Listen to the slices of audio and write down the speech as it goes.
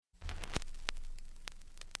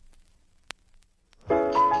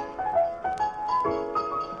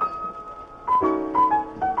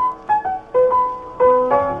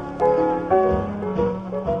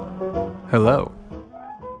Hello.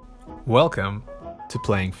 Welcome to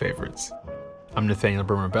Playing Favorites. I'm Nathaniel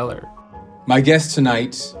Burmer-Beller. My guest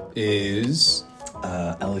tonight is...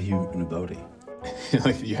 Elihu Ngbodi.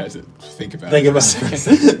 Like you had to think about Think it. about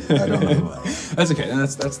it. I don't know who I am. That's okay.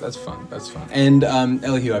 That's fun. That's fun. And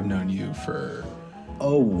Elihu, I've known you for...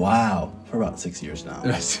 Oh, wow. For about 6 years now.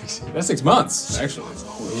 That's 6 months, actually.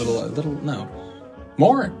 A little, no.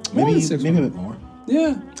 More Maybe than 6 a months. bit more.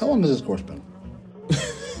 Yeah. How long has this course been?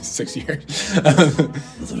 6 years. That's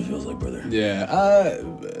what it feels like, brother. Yeah.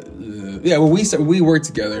 Well, we worked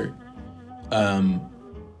together, and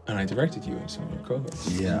I directed you in some of your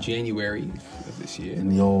co-hosts in January of this year. In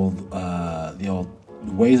the old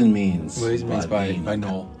Ways and Means. Ways and Means by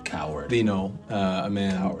Noel. Coward. The Noel, a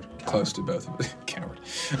man close to both of us. Coward.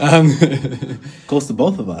 Close to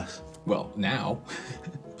both of us. Well, now.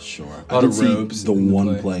 Sure. A lot of robes. The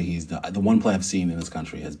one play he's done. The one play I've seen in this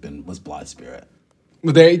country was Blithe Spirit.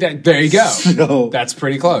 Well, there you go. So, that's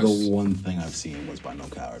pretty close. The one thing I've seen was by No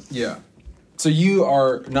Coward. Yeah. So you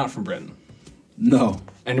are not from Britain. No.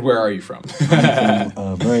 And where are you from? I'm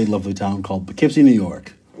from a very lovely town called Poughkeepsie, New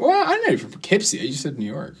York. Well, I know you're from Poughkeepsie. You just said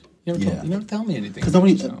New York. You never tell me anything. Because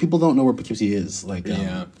people don't know where Poughkeepsie is. Like,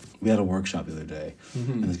 yeah. We had a workshop the other day,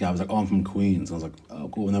 and this guy was like, "Oh, I'm from Queens." And I was like, "Oh,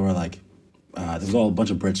 cool." And they were like, there was all a bunch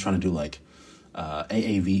of Brits trying to do like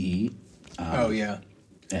AAVE. Oh yeah.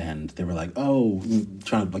 And they were like, "Oh,"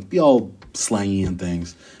 trying to like be all slangy and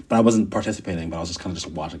things. But I wasn't participating. But I was just kind of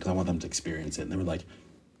just watching because I want them to experience it. And they were like,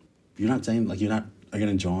 "You're not saying like are you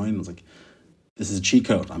gonna join?" And I was like, "This is a cheat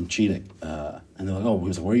code. I'm cheating." And they're like, "Oh," he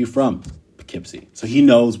was like, "Where are you from?" Poughkeepsie. So he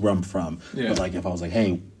knows where I'm from. Yeah. But like if I was like,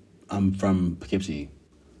 "Hey, I'm from Poughkeepsie,"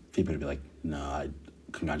 people would be like, "No,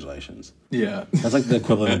 congratulations." Yeah. That's like the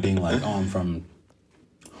equivalent of being like, "Oh, I'm from."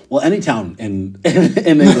 Well, any town in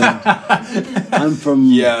England. I'm from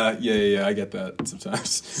Yeah. I get that sometimes.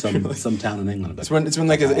 some town in England. It's when it's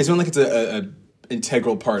a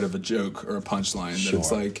integral part of a joke or a punchline that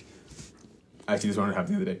it's like. Actually, this one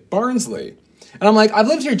happened the other day. Barnsley, and I'm like, I've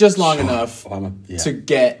lived here just long enough to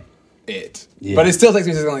get it, but it still takes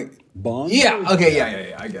me something like Bond. Yeah. Okay.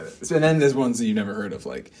 Yeah. I get it. So, and then there's ones that you've never heard of,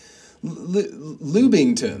 like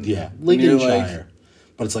Lubington. Yeah, Lincolnshire.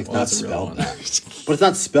 But it's like not spelled that. But it's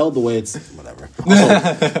not spelled the way it's whatever.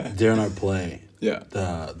 Also, during our play,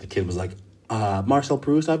 the kid was like, Marcel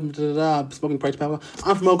Proust, I'm smoking Price Pepper.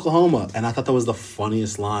 I'm from Oklahoma. And I thought that was the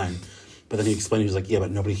funniest line. But then he explained, he was like, yeah,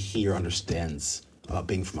 but nobody here understands about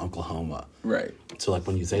being from Oklahoma. Right. So like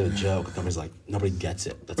when you say the joke, nobody gets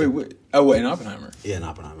it. That's wait. Oh, what, in Oppenheimer? Yeah, in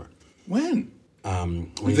Oppenheimer. When?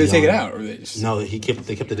 Did they take it out, or they just... No, they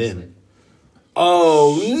kept it in.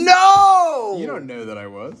 Oh no! You don't know that I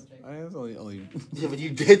was. I was only. Yeah, but you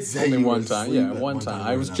did say only one time. Yeah, one time.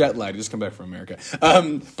 I was jet lagged. Just come back from America.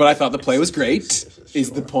 But I thought the play was great. Sure.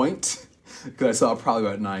 Is the point? Because I saw probably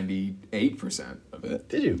about 98% of it.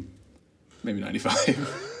 Did you? Maybe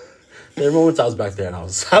 95. There were moments I was back there and I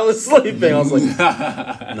was sleeping. I was like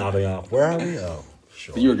nodding off. Where are we? Oh,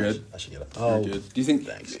 sure. But you were good. I should get it. Oh, good. Do you think?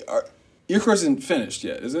 Thanks. Your course isn't finished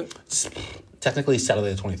yet, is it? It's technically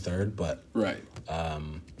Saturday the 23rd, but right.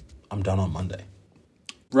 I'm done on Monday.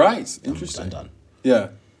 Right. Interesting. I'm done. Yeah.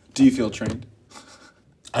 Do you feel trained?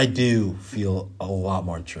 I do feel a lot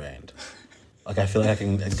more trained. Like I feel like I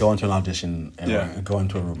can go into an audition and go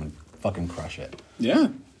into a room and fucking crush it. Yeah.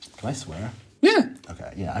 Can I swear? Yeah.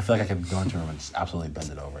 Okay. Yeah. I feel like I could go into a room and just absolutely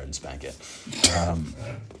bend it over and spank it.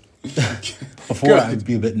 Before I'd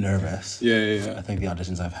be a bit nervous. Yeah. I think the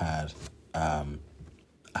auditions I've had,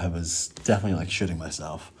 I was definitely like shitting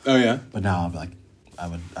myself. Oh yeah. But now I'm like,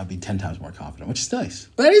 I'd be 10 times more confident, which is nice.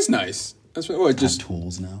 That is nice. That's what just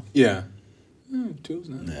tools now. Yeah. Tools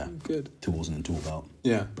now. Yeah. Good. Tools in a tool belt.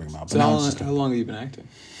 Yeah. Bring them out. So how long have you been acting?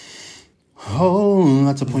 Oh,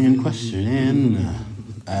 that's a poignant question.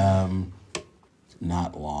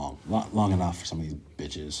 Not long. Not long enough for some of these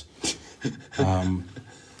bitches.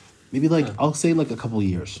 Maybe I'll say a couple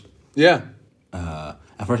years. Yeah.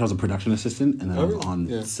 At first I was a production assistant, and then I was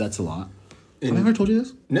on sets a lot. Have I ever told you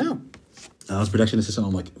this? No. I was production assistant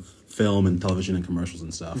on film and television and commercials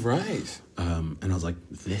and stuff. Right. And I was like,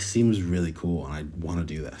 this seems really cool, and I want to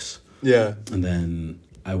do this. Yeah. And then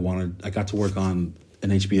I got to work on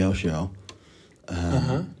an HBO show.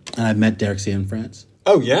 And I met Derek C. in France.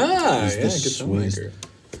 Oh yeah, Good filmmaker.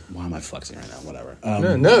 Why am I flexing right now? Whatever.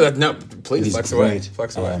 No. Please flex away. Great.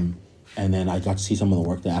 Flex away. And then I got to see some of the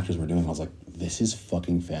work the actors were doing. I was like, this is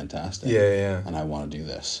fucking fantastic. Yeah. And I want to do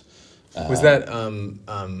this. Was that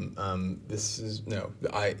this is no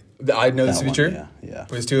I know this to be true? Yeah.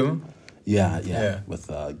 Was two of them? Yeah. With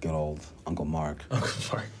good old Uncle Mark.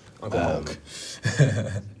 Uncle Hulk.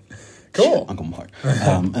 Cool. Uncle Mark.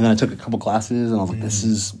 And then I took a couple classes, and I was like, this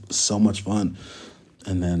is so much fun.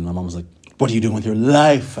 And then my mom was like, what are you doing with your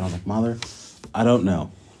life? And I was like, Mother, I don't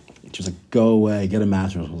know. She was like, go away, get a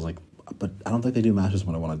master's. I was like, but I don't think they do masters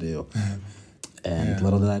what I want to do. And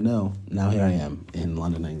little did I know, now here I am in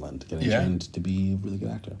London, England, getting trained to be a really good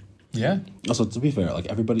actor. Yeah. Also, to be fair, like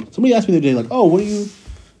somebody asked me the other day, like, oh, why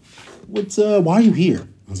are you here?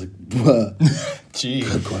 I was like, gee.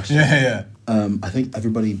 Good question. Yeah. I think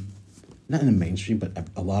everybody, not in the mainstream, but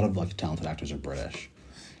a lot of like talented actors are British.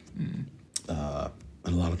 And a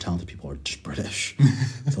lot of talented people are just British.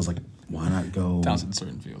 So I was like, why not go... Talented in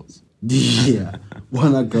certain fields. Yeah. Why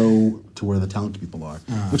not go to where the talented people are?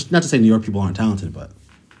 Which, not to say New York people aren't talented, but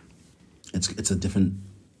it's a different...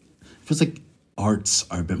 It feels like arts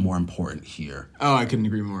are a bit more important here. Oh, I couldn't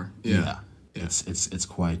agree more. Yeah. It's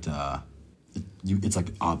quite... it's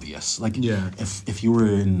like obvious. Like, yeah. if you were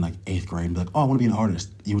in like 8th grade and be like, oh, I want to be an artist,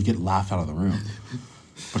 you would get laughed out of the room.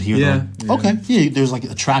 But here, there's like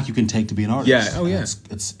a track you can take to be an artist. Yeah. Oh, yeah.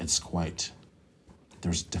 It's quite.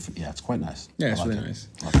 There's different. Yeah, it's quite nice. Yeah, it's really nice.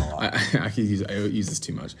 I like it a lot. I use this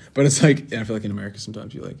too much, but it's like, I feel like in America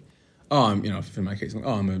sometimes you're like, oh, I'm, in my case, I'm like,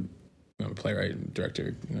 oh, I'm a playwright and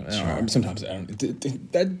director. Sure. Sometimes I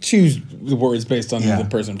choose the words based on the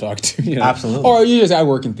person I'm talking to. Absolutely. Or you just, I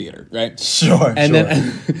work in theater, right? Sure. And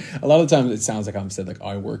then a lot of the times it sounds like I'm said like, oh,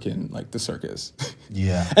 I work in like the circus.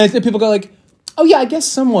 Yeah. And people go like, oh yeah, I guess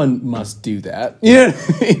someone must do that. You know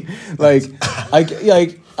what I mean?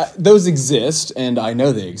 Like those exist, and I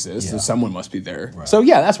know they exist, so someone must be there. Right. So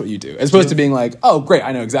yeah, that's what you do, as opposed to being like, oh great,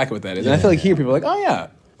 I know exactly what that is. And I feel like here people are like, oh yeah,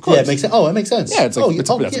 of course. Yeah, it makes sense. Oh, it makes sense. Yeah, it's like that's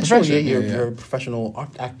a profession. Sure, you're a professional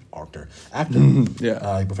actor. Yeah, you're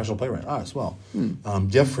a professional playwright. As well. Do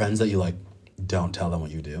you have friends that you like? Don't tell them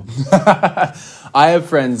what you do. I have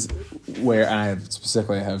friends where I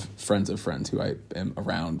have friends of friends who I am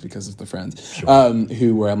around because of the friends. Sure.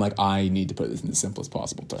 Where I'm like, I need to put this in the simplest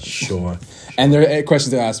possible terms. Sure. And there are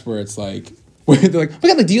questions they ask where it's like, they're like, oh my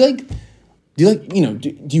God, like,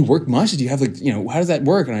 do you work much? Do you have like, how does that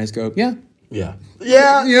work? And I just go, yeah. Yeah.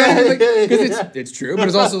 Because it's true, but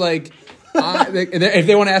it's also like, if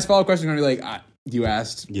they want to ask follow-up questions, I'm going to be like, you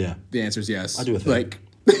asked. Yeah. The answer is yes. I do a thing. Like,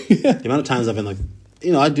 the amount of times I've been like,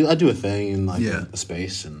 I do a thing in like a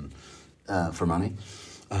space and for money.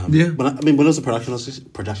 But when it was a production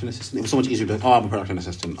assistant, it was so much easier to be like, oh, I'm a production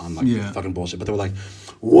assistant on like fucking bullshit. But they were like,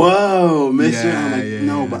 whoa, mister. And I'm like,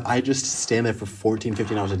 no, but I just stand there for 14,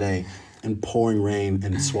 15 hours a day in pouring rain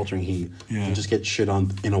and sweltering heat and just get shit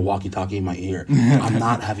on in a walkie-talkie in my ear. I'm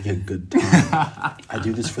not having a good time. I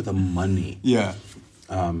do this for the money. Yeah.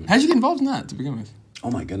 How'd you get involved in that to begin with?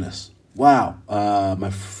 Oh my goodness. Wow.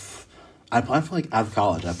 I applied for like out of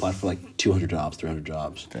college. I applied for like 200 jobs, 300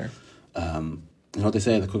 jobs. Fair. You know what they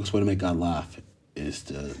say? The quickest way to make God laugh is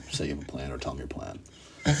to say you have a plan or tell him your plan.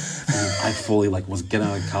 I fully was getting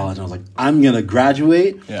out of college and I was like, I'm gonna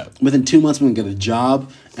graduate. Yeah. Within 2 months, I'm gonna get a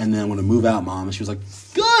job and then I'm gonna move out, Mom. And she was like,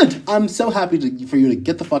 good. I'm so happy for you to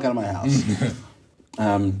get the fuck out of my house.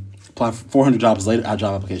 Applied for 400 jobs later,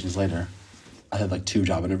 job applications later. I had like 2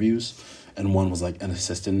 job interviews, and one was like an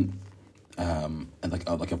assistant. And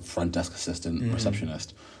like a front desk assistant,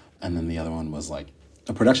 receptionist, and then the other one was like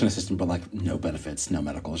a production assistant, but like no benefits, no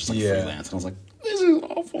medical, it's just like freelance. And I was like, this is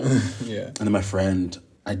awful. And then my friend,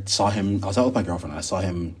 I saw him. I was out with my girlfriend. I saw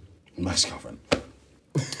him, my ex-girlfriend.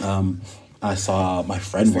 I saw my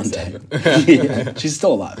friend one day. She's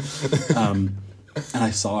still alive. And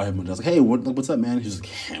I saw him and I was like, hey, what's up, man? He was like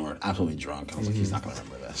hammered, absolutely drunk. I was like, he's not gonna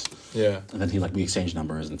remember this. Yeah. And then we exchanged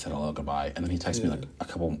numbers and said hello, goodbye. And then he texted me like a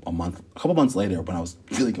couple months later when I was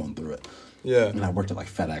really going through it. Yeah. And I worked at like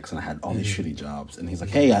FedEx and I had all these shitty jobs. And he's like,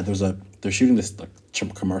 hey, they're shooting this like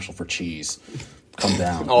commercial for cheese. Come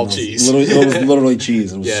down. All cheese. It was literally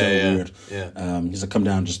cheese. It was so weird. Yeah. He's like, come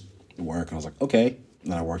down, just work. And I was like, okay.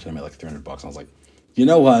 And then I worked and I made like $300. And I was like, you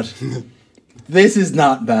know what? This is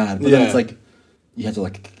not bad. But then it's like, you have to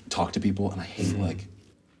like talk to people, and I hate like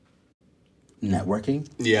networking.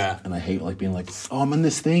 Yeah. And I hate like being like, oh, I'm in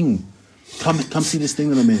this thing. Come see this thing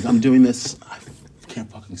that I'm in. I'm doing this. I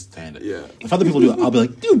can't fucking stand it. Yeah. If other people do it, I'll be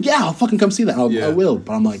like, dude, yeah, I'll fucking come see that. I will.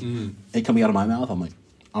 But I'm like, it coming out of my mouth, I'm like,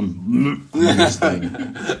 I'm in this thing.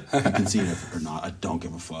 I can see it or not. I don't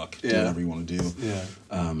give a fuck. Do whatever you want to do. Yeah.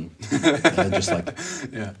 And just like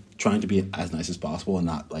trying to be as nice as possible and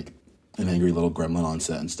not like an angry little gremlin on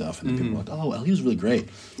set and stuff. And then people are like, oh, well, he was really great.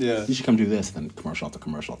 Yeah. You should come do this. And then commercial after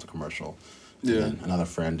commercial after commercial. Yeah. And then another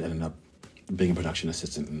friend ended up being a production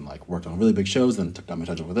assistant and like worked on really big shows, then got me in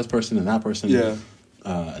touch with this person and that person. Yeah.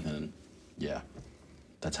 And then,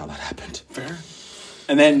 that's how that happened. Fair.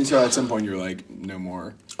 And then so at some point you were like, no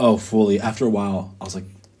more. Oh, fully. After a while, I was like,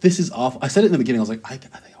 this is awful. I said it in the beginning. I was like, I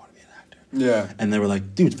think I want to be an actor. Yeah. And they were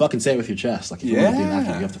like, dude, fucking say it with your chest. Like, if you want to be an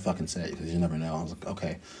actor, you have to fucking say it because you never know. I was like,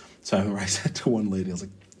 okay. So I remember I said to one lady, I was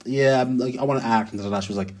like, yeah, I want to act. And she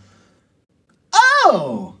was like,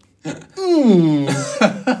 oh. And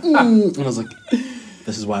I was like,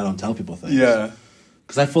 this is why I don't tell people things. Yeah.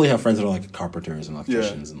 Because I fully have friends that are like carpenters and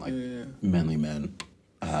electricians and like manly men,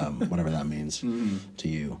 whatever that means to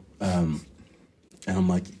you. And I'm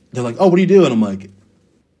like, they're like, oh, what do you do? And I'm like,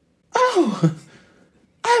 oh,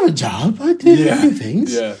 I have a job. I do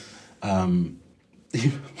things. Yeah.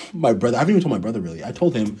 My brother, I haven't even told my brother really. I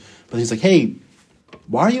told him, but he's like, hey,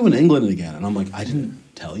 why are you in England again? And I'm like, I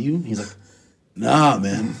didn't tell you. He's like, nah,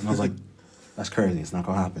 man. And I was like, that's crazy. It's not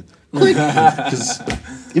gonna happen. Because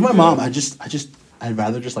even my mom, I'd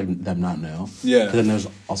rather just like them not know. Yeah. Because then there's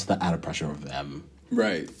also the added pressure of them.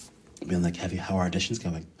 Right. Being like, how are auditions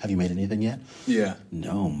going? Have you made anything yet? Yeah.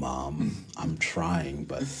 No, Mom. I'm trying,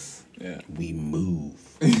 but we move.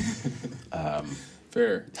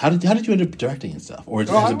 Fair. How did you end up directing and stuff? Or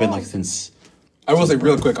has it been like since? I will say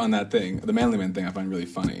real quick on that thing, the manly man thing. I find really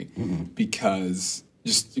funny because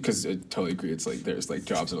I totally agree. It's like there's like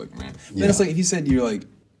jobs that are like man. Then it's like if you said if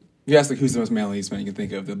you ask like who's the most manliest man you can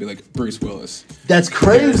think of, they'll be like Bruce Willis. That's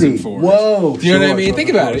crazy. Whoa. Do you know what I mean? Think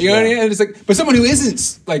about it. You know what I mean? And it's like, but someone who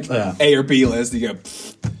isn't like A or B list, you go.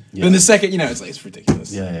 Then the second, it's like it's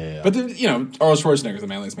ridiculous. Yeah. But Arnold Schwarzenegger's the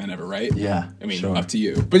manliest man ever, right? Yeah. I mean, up to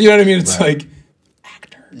you. But you know what I mean? It's like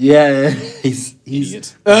actor. Yeah. He's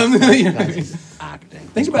idiot. You know what I mean? Acting.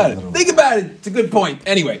 Think about it. It's a good point.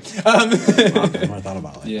 Anyway. I thought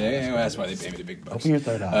about it. Yeah, that's why they pay me the big bucks. Open your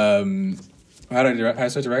third eye. How did I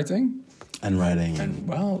start directing? And writing.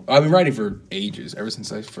 I've been writing for ages, ever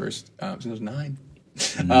since I since I was 9.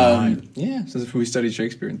 Since we studied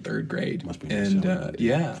Shakespeare in 3rd grade. Must be and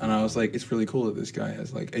and I was like, it's really cool that this guy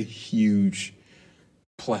has like a huge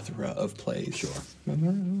plethora of plays. Sure.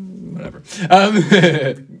 Whatever.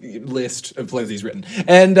 List of plays he's written.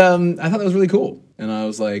 And I thought that was really cool. And I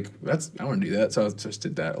was like, I want to do that. So I just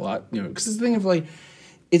did that a lot, because it's the thing of like,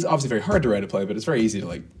 it's obviously very hard to write a play, but it's very easy to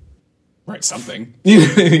like write something, you know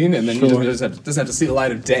what I mean? And then you just have to see the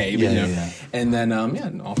light of day. But, And then,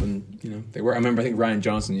 often, they were. I remember, I think Ryan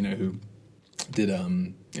Johnson, who did,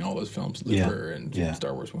 all those films, Looper and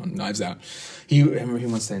Star Wars 1, Knives Out. I remember he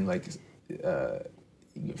once saying, like,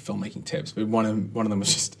 filmmaking tips, but one of them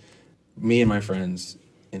was just me and my friends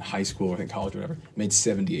in high school, I think college or whatever, made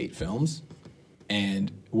 78 films,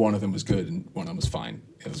 and one of them was good and one of them was fine.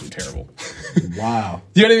 It was terrible. Wow.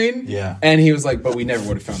 You know what I mean? Yeah. And he was like, but we never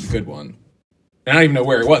would have found the good one. And I don't even know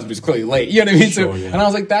where it was, but it was clearly late. You know what I mean? Sure, And I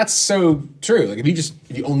was like, that's so true. Like if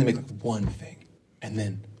you only make like one thing and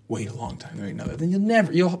then wait a long time to make another, then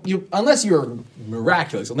you'll unless you're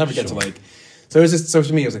miraculous, you'll never get to like. So it was just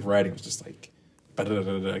to me it was like writing was just like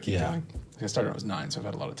keep going. I started when I was 9, so I've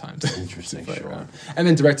had a lot of time to play around. And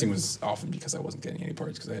then directing was often because I wasn't getting any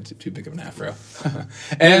parts because I had too big of an afro.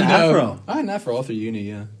 And afro? I had an afro all through uni,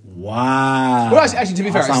 yeah. Wow. Well, actually, to be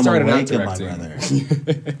fair, I started out directing. My brother.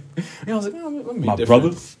 I was like, let me be my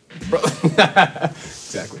different. brother?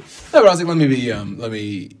 Exactly. No, but I was like, let me be a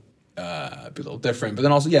little different. But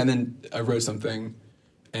then also, and then I wrote something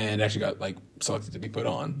and actually got like selected to be put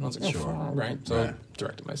on. And I was like, sure, right. So I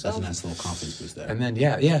directed myself. That's a nice little confidence boost there. And then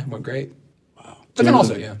it went great. Wow. But then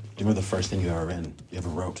also, do you remember the first thing you ever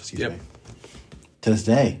wrote? Excuse me. To this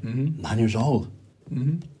day, 9 years old.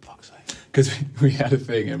 Mm-hmm. Fuck's sake. Because we had a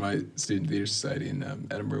thing in my student theater society in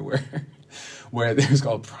Edinburgh where it was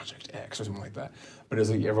called Project X or something like that. But it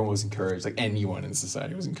was like everyone was encouraged, like anyone in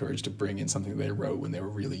society was encouraged to bring in something they wrote when they were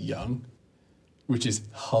really young. Which is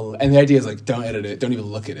and the idea is like, don't edit it, don't even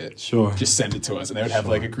look at it. Sure. Just send it to us. And they would have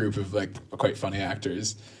like a group of like quite funny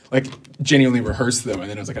actors. Like genuinely rehearse them, and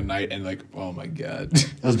then it was like a night and like, oh my God.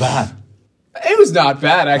 It was bad. It was not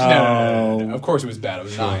bad, actually. No. Of course it was bad. It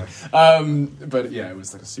was 9. But yeah, it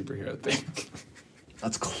was like a superhero thing.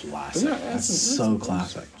 That's classic. Yeah, that's so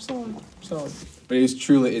classic. Solid. But it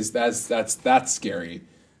truly is that's scary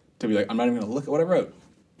to be like, I'm not even gonna look at what I wrote.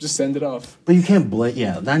 Just send it off. But you can't blame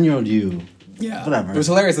 9-year-old you. Yeah, whatever. It was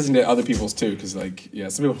hilarious listening to other people's too, because like,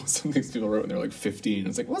 some things people wrote when they were like 15. And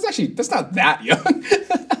it's like, well, that's not that young.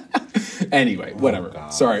 Anyway, whatever.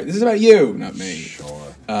 God. Sorry, this is about you, not me.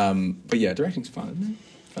 Sure. But yeah, directing's fun, isn't it?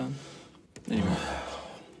 Fun. Anyway,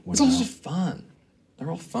 it's also just fun.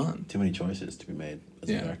 They're all fun. Too many choices to be made as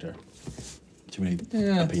a director. Too many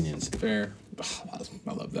opinions. Fair.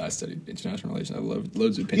 I love that. I studied international relations. I love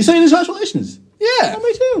loads of opinions. You studied international relations? Yeah.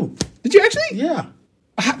 Me too. Did you actually? Yeah.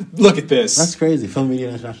 Look at this. That's crazy. Film, media,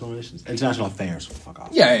 and international relations. International affairs. Fuck off.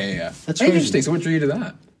 Yeah. That's crazy. Interesting. So what drew you to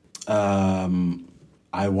that?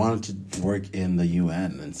 I wanted to work in the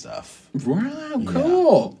UN and stuff. Wow,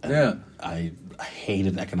 cool. Yeah. I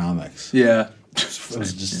hated economics. Yeah. It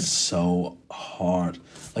was just so hard.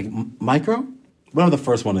 Like, micro, whatever the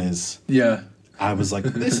first one is. Yeah. I was like,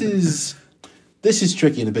 this is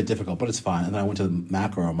tricky and a bit difficult, but it's fine. And then I went to the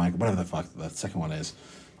macro or micro, whatever the fuck the second one is.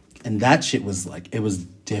 And that shit was like, it was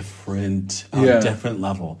different, on a different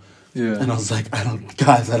level. Yeah. And I was like, I don't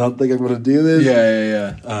think I'm going to do this.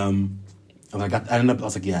 Yeah. And I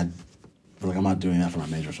was like, I'm not doing that for my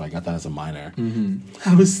major, so I got that as a minor. Mm-hmm.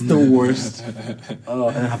 That was the worst. And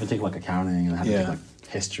I have to take like accounting and I have to take like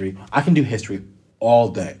history. I can do history all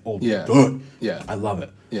day. Yeah. I love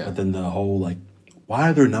it. Yeah. But then the whole like, why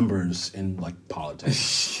are there numbers in like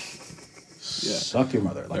politics? Suck your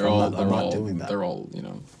mother. Like, I'm not doing that. They're all,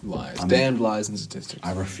 lies. Damned lies and statistics.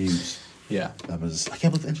 I refuse. Yeah. I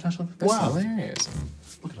can't believe international. That's hilarious.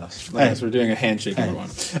 Look at us. We're doing a handshake, everyone.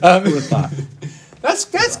 Who would have thought?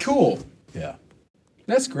 That's cool. Yeah.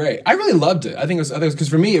 That's great. I really loved it. I think it was because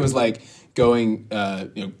for me it was like going,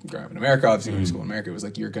 growing up in America, obviously going to school in America, it was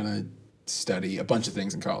like you're gonna study a bunch of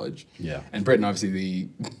things in college. Yeah. And Britain, obviously,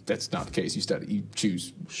 that's not the case. You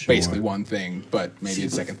choose basically one thing, but maybe a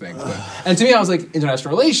second thing. And to me, I was like,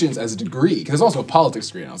 international relations as a degree, because there's also a politics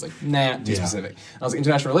degree, and I was like, nah, too specific. And I was like,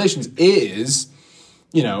 international relations is,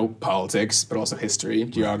 politics, but also history,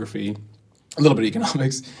 geography, a little bit of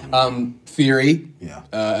economics, theory,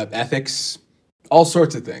 ethics, all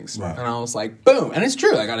sorts of things. Right. And I was like, boom. And it's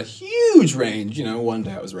true. I got a huge range. One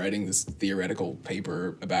day I was writing this theoretical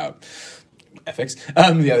paper about ethics.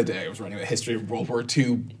 The other day I was writing a history of World War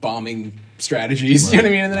II bombing strategies. Right. You know what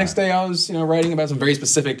I mean? And the next day I was, writing about some very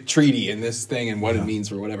specific treaty and this thing and what it means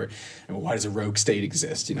for whatever. And why does a rogue state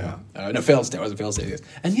exist? No, failed state. Why does a failed state exist?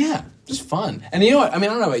 And just fun. And you know what? I mean,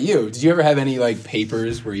 I don't know about you. Did you ever have any like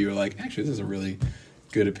papers where you were like, actually, this is a really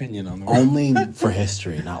good opinion on the world? Only for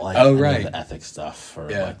history, not like the ethics stuff or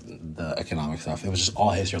like the economic stuff. It was just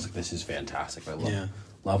all history. I was like, this is fantastic. I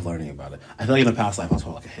love learning about it. I feel like in the past life I was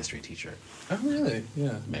more like a history teacher. Oh, really?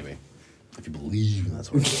 Yeah. Maybe. If you believe in that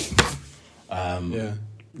sort of thing.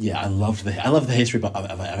 Yeah, I love the history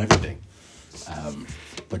of everything.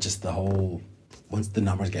 But just the whole, once the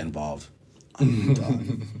numbers get involved, I'm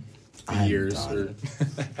done. The years. The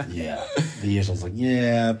years I was like,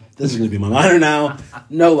 this is going to be my minor now.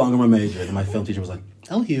 No longer my major. And my film teacher was like,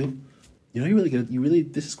 Elihu, you're really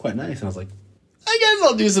good. This is quite nice. And I was like, I guess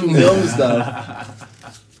I'll do some film stuff.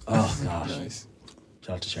 Oh, gosh. Nice.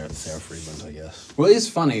 Shout out to Sarah Friedland, I guess. Well, it's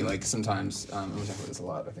funny, like, sometimes, we talk about this a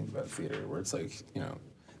lot, I think, about theater, where it's like,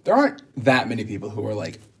 there aren't that many people who are,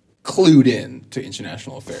 like, clued in to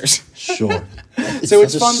international affairs. Sure. So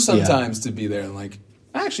it's fun sometimes to be there and, like,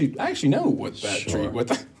 I actually know what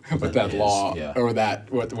that what that law or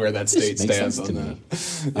where that state stands on that.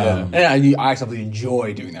 And I actually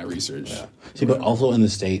enjoy doing that research. Yeah. See, but also in the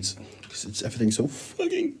States, because everything's so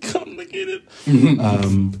fucking complicated.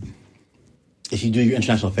 If you do your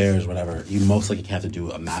international affairs or whatever, you most likely have to do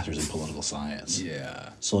a master's in political science.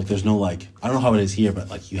 Yeah. So like, there's no like, I don't know how it is here, but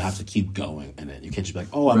like, you have to keep going, and then you can't just be like,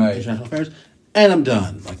 oh, I'm in international affairs, and I'm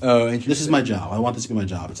done. Like, this is my job. I want this to be my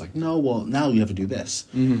job. It's like, no, well, now you have to do this.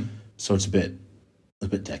 Mm-hmm. So it's a bit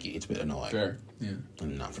techie. It's a bit annoying. Fair. Yeah.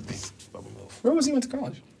 And not for me. Where was he went to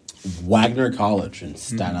college? Wagner College in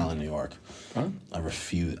Staten Island, New York. Huh? I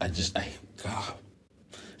refuse. God.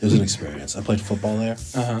 It was an experience. I played football there.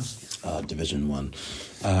 Division I.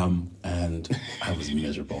 And I was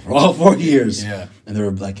miserable for all 4 years. Yeah. And they were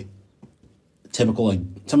like typical, like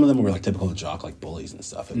some of them were like typical jock, like bullies and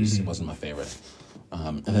stuff. It wasn't my favorite.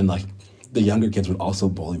 And then like the younger kids would also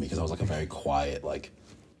bully me because I was like a very quiet, like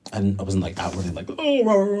I wasn't like outwardly like, oh,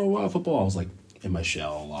 rah, rah, rah, football. I was like in my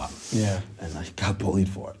shell a lot. Yeah. And I got bullied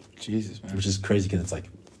for it. Jesus, man. Which is crazy because it's like,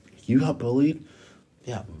 you got bullied?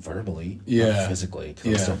 Yeah, verbally, not physically. Because I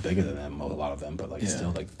was still bigger than them, a lot of them, but like still,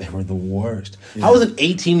 like they were the worst. Yeah. I was an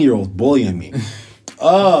 18-year-old bullying me.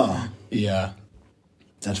 Oh, yeah,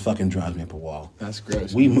 that fucking drives me up a wall. That's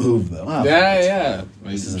gross. We moved though. Oh, yeah.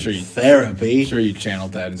 This is therapy. I'm sure you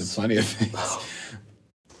channeled that into plenty of things.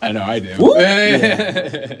 I know I do.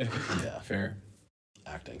 Yeah, fair.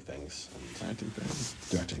 Acting things.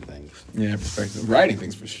 Directing things. Yeah, perspective. Writing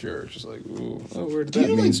things for sure. It's just like, where did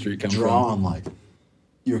that Main Street come from? Draw on like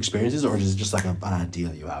your experiences, or is it just like an idea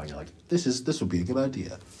that you have and you're like, this would be a good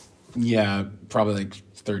idea? Yeah, probably like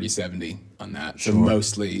 30-70 on that. Sure. So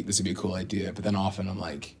mostly this would be a cool idea, but then often I'm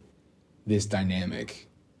like, this dynamic,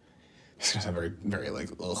 it's gonna sound very, very like,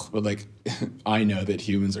 but like, I know that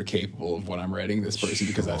humans are capable of what I'm writing this person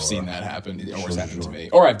because I've seen that happen, or it's happened to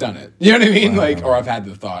me, or I've done it. You know what I mean? Like, or I've had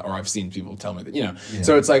the thought, or I've seen people tell me that,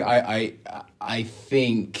 So it's like, I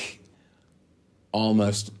think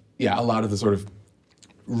almost, a lot of the sort of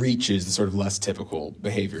reaches the sort of less typical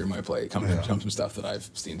behavior in my play comes from stuff that I've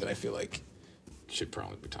seen that I feel like should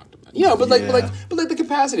probably be talked about. But the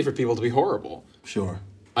capacity for people to be horrible. Sure.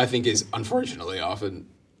 I think is unfortunately often,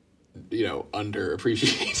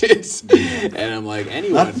 underappreciated. And I'm like,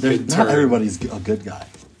 anyone not everybody's a good guy.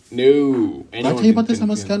 No. Did I tell you about this? I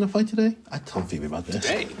almost got in a fight today. I told Phoebe about this.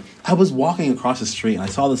 Today? I was walking across the street and I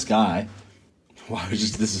saw this guy. Wow,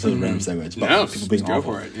 this is a random segue. It's about people being awful. Go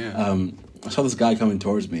for it, yeah. I saw this guy coming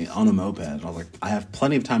towards me on a moped. And I was like, I have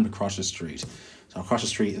plenty of time to cross the street. So I crossed the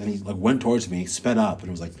street and then he went towards me, sped up,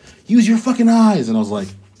 and was like, use your fucking eyes. And I was like,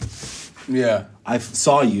 yeah. I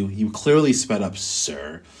saw you. You clearly sped up,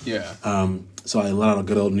 sir. Yeah. So I let out a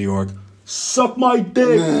good old New York, suck my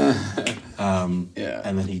dick. Yeah.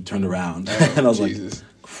 And then he turned around. And I was like,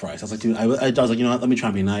 Christ. I was like, dude, I was like, you know what? Let me try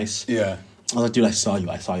and be nice. Yeah. I was like, dude, I saw you.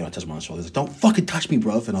 I touched him on the shoulder. He's like, don't fucking touch me,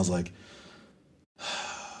 bro. And I was like,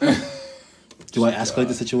 do I escalate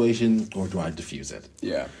the situation or do I diffuse it?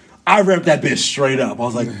 Yeah. I ripped that bitch straight up. I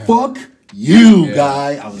was like, fuck you,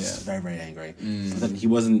 guy. I was very, very angry. But then he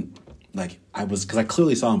wasn't, because I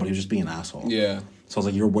clearly saw him, but he was just being an asshole. Yeah. So I was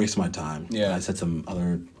like, you're wasting my time. Yeah. And I said some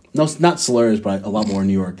other, not slurs, but a lot more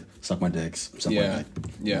New York, suck my dicks, stuff like that.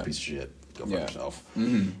 Yeah. Piece of shit. Go for yourself.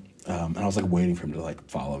 Mm-hmm. And I was waiting for him to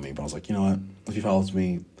follow me, but I was like, you know what? If he follows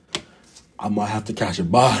me, I might have to catch a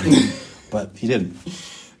body. But he didn't.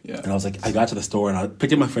 Yeah. And I was like, I got to the store and I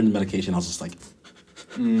picked up my friend's medication. I was just like,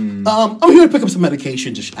 I'm here to pick up some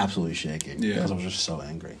medication, just absolutely shaking. Yeah. Because I was just so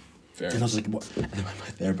angry. Fair. And I was like, what? And then my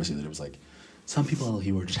therapist was like, some people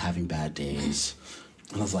who are just having bad days.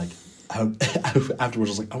 And I was like, afterwards, I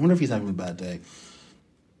was like, I wonder if he's having a bad day.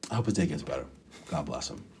 I hope his day gets better. God bless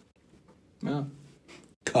him. Yeah.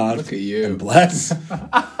 God, look at you. And bless.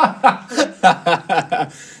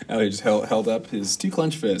 Ellie just held up his two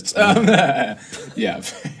clenched fists. Yeah.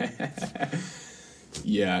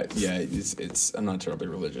 It's. I'm not terribly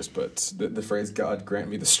religious, but the phrase "God grant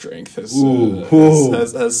me the strength" has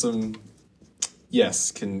some.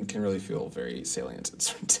 Yes, can really feel very salient at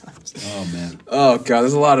certain times. Oh man. Oh god,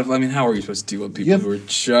 there's a lot of. I mean, how are you supposed to deal with people who are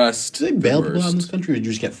just? Do they bail people out in this country, or do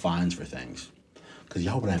you just get fines for things? Because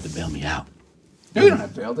y'all would have to bail me out. No, we don't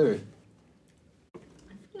have bail, do we? I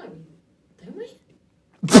feel like we...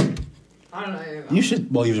 I don't know. You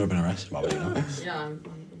should... Well, you've never been arrested, probably, you know? Yeah, I'm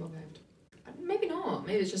well behaved. Maybe not.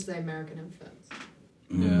 Maybe it's just the American influence.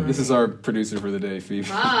 Yeah. Right. This is our producer for the day, Phoebe.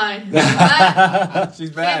 Hi. She's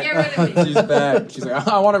back. Can't get rid of me. She's back. She's like,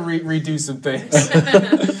 I want to redo some things.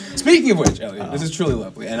 Speaking of which, Elliot, this is truly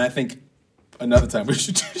lovely. And I think another time we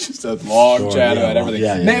should do just a long chat about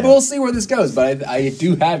everything. Maybe we'll see where this goes. But I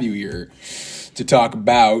do have you here to talk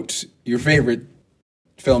about your favorite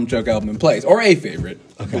film, joke, album, and plays, or a favorite.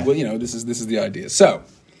 Okay. But, this is the idea. So,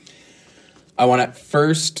 I want to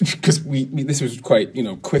first, because this was quite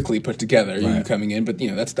quickly put together, you coming in, but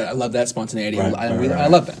I love that spontaneity. I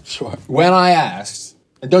love that. Sure. When I asked,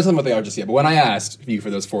 and don't tell me what they are just yet, but when I asked you for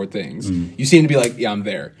those 4 things, you seem to be like, yeah, I'm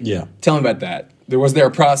there. Yeah. Tell me about that. Was there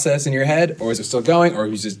a process in your head, or is it still going, or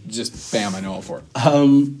was it just bam, I know all 4?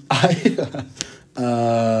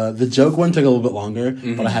 The joke one took a little bit longer,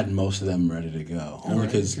 but I had most of them ready to go. Only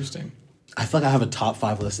because interesting. I feel like I have a top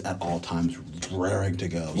 5 list at all times, raring to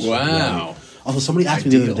go. So wow. Although somebody asked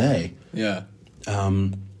me the other day,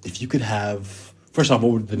 if you could have, first off,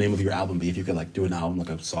 what would the name of your album be? If you could do an album, like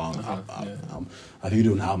a song, album. If you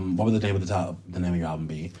do an album, what would the name of the name of your album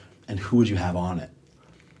be, and who would you have on it?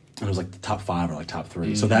 And it was the top 5 or top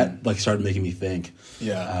 3. So that started making me think.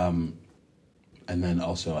 Yeah. And then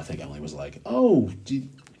also, I think Emily was like, "Oh,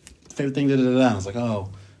 favorite thing, da da da." And I was like,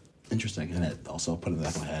 "Oh, interesting." And it also put it in the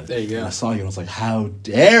back of my head. There you go. And I saw you, and I was like, "How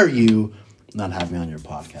dare you not have me on your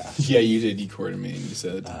podcast?" Yeah, you did. You courted me, and you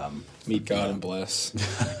said, "Meet God and bless."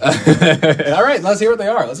 All right, let's hear what they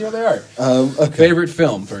are. Okay. Favorite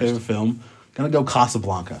film first. Favorite film. Gonna go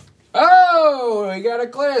Casablanca. Oh, we got a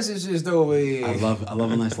classicist over here. I love a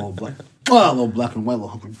nice little black. Oh, a little black and white, little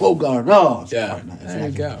Humphrey Bogart. Oh, it's yeah. Quite nice. There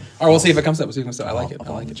you go. All right, we'll see if it comes up. I like it. I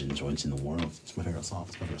like it. Gin joints in the world. It's my favorite song.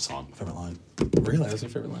 It's my favorite song. My favorite line. Really? That's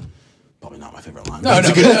your favorite line? Probably not my favorite line. No.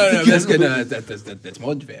 That's good. No, that's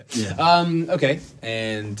more than fair. Yeah. Okay.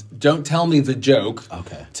 And don't tell me the joke.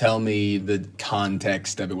 Okay. Tell me the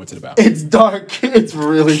context of it. What's it about? It's dark. It's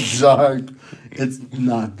really dark. It's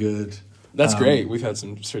not good. That's great. We've had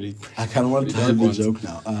some pretty. I kind of want to tell you the joke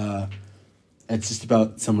now. It's just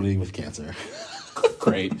about somebody with cancer.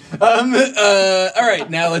 Great. All right,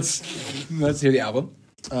 now let's hear the album.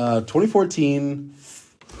 2014.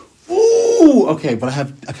 Ooh, okay, but I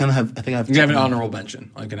think I have. You have an honorable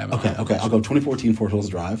mention. I can have. Okay. I'll go 2014 Fort Hills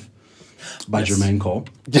Drive. by Jermaine Cole.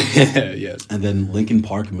 Yes. And then Linkin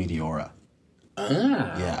Park Meteora.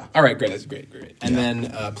 Ah. Yeah. All right, great. That's great. And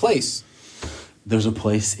then place. There's a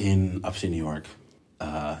place in upstate New York.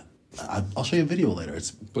 I'll show you a video later.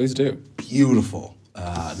 It's Please do. beautiful.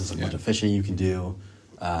 There's a bunch of fishing you can do.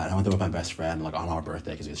 And I went there with my best friend, like on our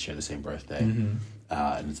birthday, because we share the same birthday. And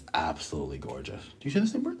it's absolutely gorgeous. Do you share the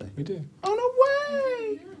same birthday? We do. Oh, no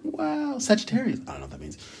way! Wow. Sagittarius. I don't know what that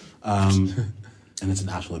means. And it's an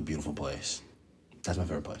absolutely beautiful place. That's my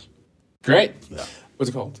favorite place. Great. Yeah. What's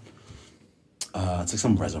it called? It's like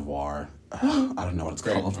some reservoir. I don't know what it's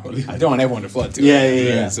called. I don't want everyone to flood to it.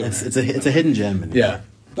 Yeah. It's a hidden gem. In yeah.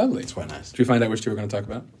 Lovely. It's quite nice. Should we find out which two we're going to talk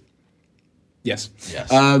about? Yes.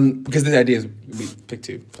 Because the idea is we pick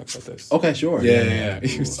two. Talk about this. Okay, sure. Yeah.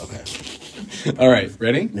 Ooh, okay. All right.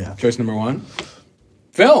 Ready? Yeah. Choice number one.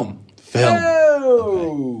 Film.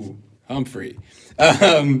 Oh! Okay. Humphrey.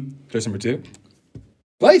 Choice number two.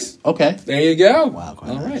 Place. Okay. There you go. Wow.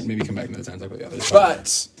 All Nice. right. Maybe come back another time talk about the others.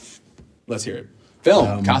 But let's hear it.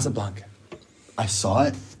 Film. Casablanca. I saw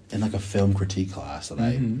it in like a film critique class that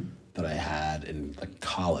I had in like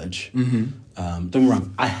college. Don't get me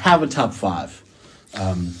wrong. I have a top 5.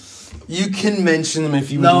 You can mention them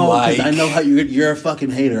if you would No, like. because I know how you're a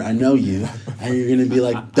fucking hater. I know you, and you're gonna be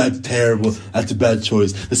like, "That's terrible. That's a bad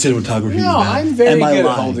choice. The cinematography is No, bad." I'm very Am I good at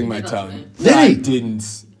lying? holding my tongue. Did I he?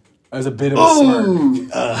 didn't. I was a bit of a smirk. Ooh.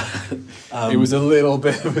 It was a little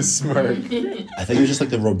bit of a smirk. I think it was just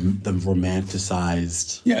like the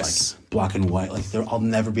romanticized, Yes. like black and white. Like I'll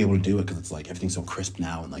never be able to do it because it's like everything's so crisp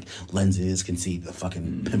now, and like lenses can see the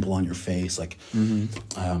fucking pimple on your face, like, and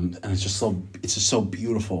it's just so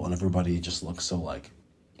beautiful, and everybody just looks so like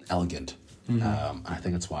elegant. And I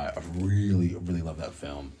think that's why I really love that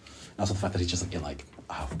film. And also the fact that he's just like in like,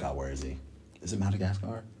 oh, I forgot, where is he? Is it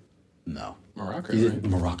Madagascar? No. Morocco. He's Right? in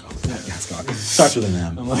Morocco. Madagascar. Starts with an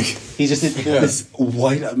M. I'm like, He's just this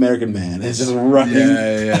white American man is just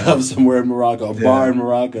running up somewhere in Morocco, a bar in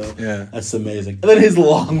Morocco. Yeah. That's amazing. And then his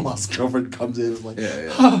long lost girlfriend comes in and is like,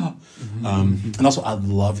 and also I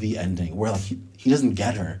love the ending where like he doesn't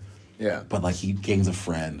get her. Yeah. But like he gains a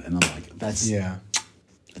friend, and I'm like, it's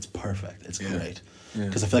perfect. It's great.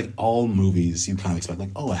 Because I feel like all movies you kind of expect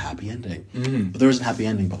like, oh, a happy ending. But there is a happy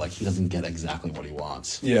ending, but like he doesn't get exactly what he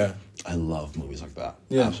wants. Yeah. I love movies like that.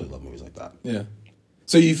 Yeah. I absolutely love movies like that. Yeah.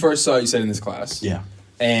 So you first saw, you said, in this class. Yeah.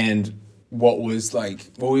 And what was like,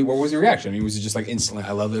 what was your reaction? I mean, was it just like instantly,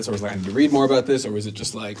 I love this, or was it like, I need to read more about this, or was it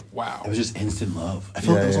just like, wow? It was just instant love. I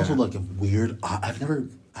feel like it was also like a weird, I've never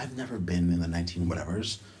been in the 19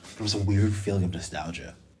 whatevers. There was a weird feeling of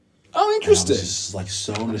nostalgia. Oh, interesting. And I was just like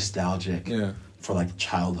so nostalgic for like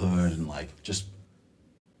childhood and like just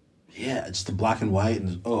the black and white, and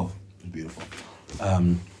it was beautiful.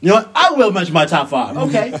 You know what? I will mention my top 5.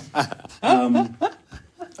 Okay.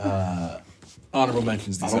 Honorable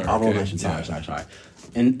mentions. Honorable mentions. Sorry.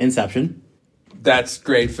 Inception. That's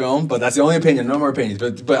great film, but that's the only opinion. No more opinions.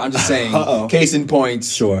 But I'm just saying. Case in point.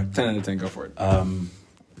 Sure. 10 out of 10. Go for it.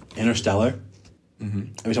 Interstellar.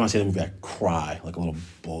 Every time I see the movie, I cry like a little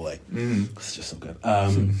boy. It's just so good.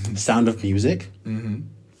 Sound of Music.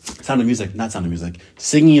 Sound of Music, not Sound of Music.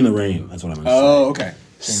 Singing in the Rain. That's what I'm going to say. Oh, okay.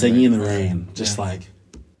 Singing in the Rain. Just like,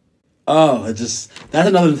 that's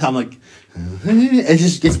another time like,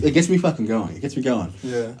 it gets me fucking going. It gets me going.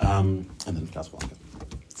 Yeah. And then Casablanca.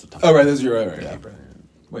 Oh, right. Those are your right.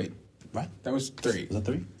 Wait. Right? That was 3. Was that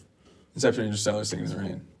 3? Inception, Interstellar, Singing in the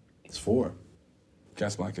Rain. It's 4.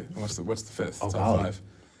 Casablanca. What's the 5th? Oh, top 5.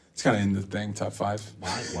 It's kind of in the thing. Top 5.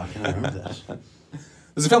 Why can't I remember this?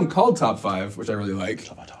 There's a film called Top 5, which I really like.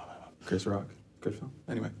 Chris Rock. Good film.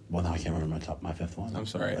 Anyway. Well, now I can't remember my 5th one. I'm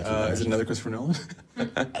sorry. Is it another Christopher Nolan?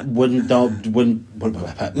 Wouldn't put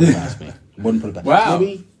it past me. Wouldn't put it past me. Wow.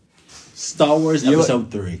 Maybe Star Wars Episode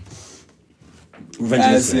 3. Revenge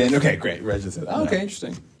of the Sith. Okay, great. Revenge of the Sith. Oh, okay,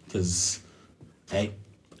 interesting. Because, hey,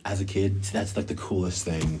 as a kid, that's like the coolest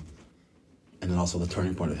thing. And then also the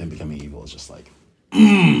turning point of him becoming evil is just like,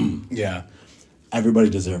 yeah. Everybody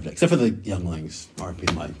deserved it, except for the younglings.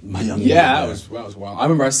 R.I.P. my young. Yeah, that was wild. I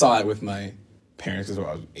remember I saw it with my parents because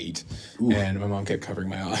I was 8, and my mom kept covering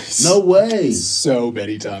my eyes. No way. So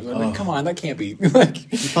many times. I'm like, come on, that can't be.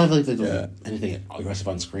 Like, it's probably like they don't anything aggressive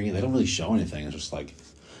on screen. They don't really show anything. It's just like,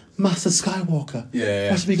 Master Skywalker.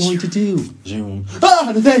 Yeah. What's he going to do? Zoom.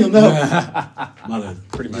 Nathaniel, no. Mother.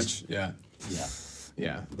 Pretty much. Yeah.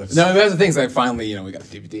 Yeah. No, that's the things. I finally, we got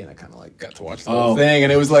the DVD, and I kind of like got to watch the whole thing,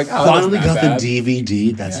 and it was like, oh, finally got bad. the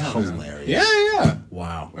DVD. That's hilarious. Yeah.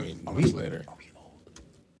 Wow. I mean, months later. Are we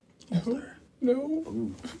old? Older.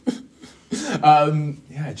 No.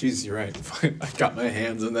 Yeah, Jesus, you're right. I got my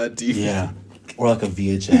hands on that DVD. Yeah. Or like a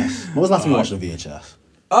VHS. When was the last time you watched a VHS?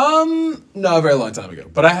 No, a very long time ago.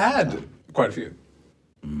 But I had quite a few.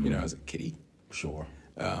 You know, as a kiddie. Sure.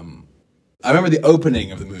 I remember the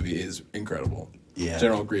opening of the movie is incredible. Yeah.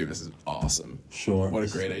 General Grievous is awesome. Sure. What a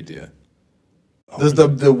great idea. There's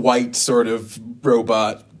the white sort of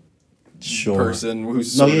robot person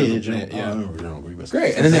who's sort of... General Grievous.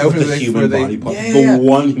 Great. And then they open the human body part. Yeah. The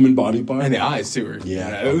one human body part. And the eyes, too.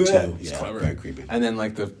 It's clever. Very creepy. And then,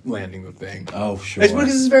 like, the landing the thing. Oh, sure. It's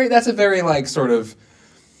because that's a very, like, sort of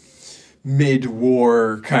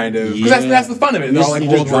mid-war kind of... Because that's the fun of it. They're all, like,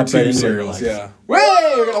 World War II serials. Like,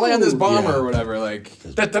 we're going to land this bomber or whatever. Like...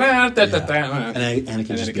 And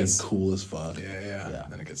Anakin just being cool as fuck. Yeah.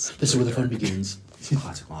 Then it gets... This is where the fun begins. It's a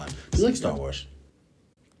classic line. Do you like Star Wars?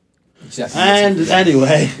 Yes, and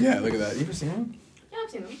anyway... Yeah, look at that. You ever seen one? Yeah, I've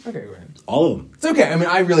seen them. Okay, great. All of them. It's okay. I mean,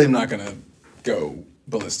 I really am not going to go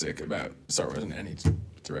ballistic about Star Wars in any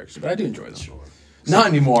direction, but I do enjoy them. Sure. Not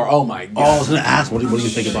anymore. Oh my god. Oh, I was going to ask, what do you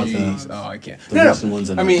think about the... Oh, I can't. The recent ones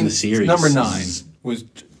in the series. Number 9 was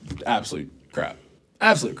absolute crap.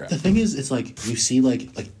 Absolute crap. The thing is, it's like, you see, like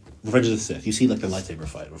Revenge of the Sith. You see, like, the lightsaber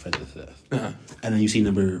fight, Revenge of the Sith. Uh-huh. And then you see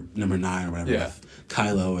number 9 or whatever, with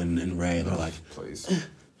Kylo and Rey, and they're like... Please.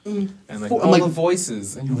 And like, all the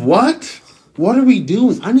voices. What? What are we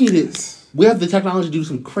doing? I need it. We have the technology to do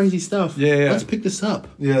some crazy stuff. Yeah. Let's pick this up.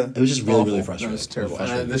 Yeah. It was just really, really frustrating. It was terrible.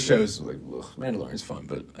 And this show's like, Mandalorian's fun,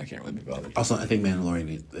 but I can't really be bothered. Also, I think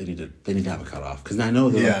Mandalorian they need to have a cutoff, because I know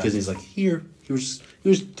that Disney's like, here's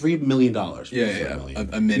 $3 million.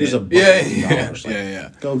 A minute. Here's $1 billion. Yeah.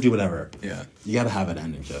 Go do whatever. Yeah. You got to have an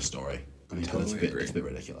ending to a story. I mean, totally it's a bit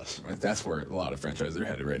ridiculous. Right, that's where a lot of franchises are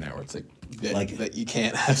headed right now, where it's like that you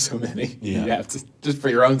can't have so many. Yeah. You have to, just for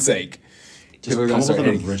your own sake. Just come up with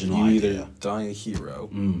an original idea. Either die a hero.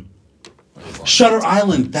 Shutter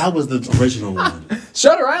Island. That was the original one.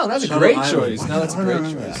 Shutter Island. That's a great choice. No, that's a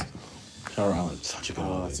great choice. Shutter Island. Such a good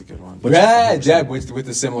one. That's a good one. Yeah, with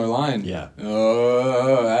the similar line. Yeah.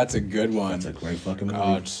 Oh, that's a good one. That's a great fucking movie.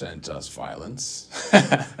 God sent us violence.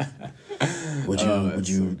 Would you?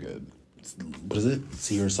 So good. What is it?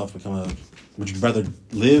 See yourself become a... Would you rather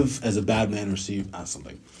live as a bad man or see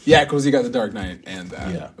something? Yeah, because he got the Dark Knight and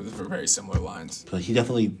that. Yeah. With very similar lines. But he's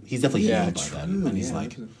definitely healed by that. And he's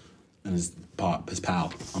like... And his pal,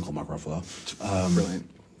 Uncle Mark Ruffalo, brilliant,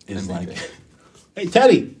 is like, "Hey,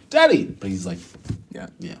 Teddy!" But he's like, yeah,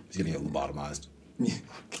 he's gonna get lobotomized.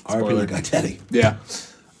 R.I.P. little guy Teddy. Yeah.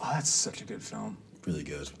 Oh, that's such a good film. Really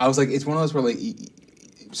good. I was like, it's one of those where like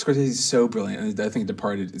Scorsese's so brilliant, and I think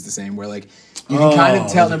Departed is the same. Where like you can kind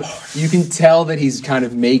of tell him, you can tell that he's kind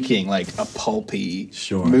of making like a pulpy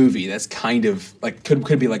movie that's kind of like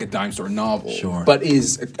could be like a dime store novel, but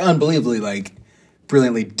is unbelievably like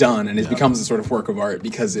brilliantly done, and it becomes a sort of work of art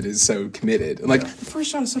because it is so committed. And like the first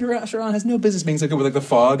shot of Sharon has no business being so good with like the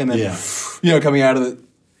fog, and then coming out of the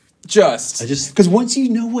because once you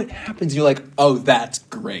know what happens, you're like, oh, that's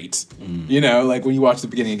great. You know, like when you watch the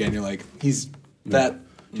beginning again, you're like, he's that.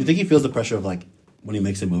 Do you think he feels the pressure of like when he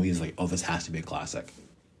makes a movie, he's like, oh, this has to be a classic?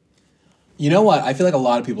 You know what? I feel like a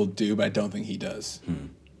lot of people do, but I don't think he does.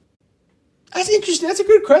 That's interesting. That's a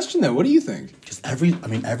good question, though. What do you think? Because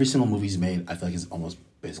every single movie he's made, I feel like has almost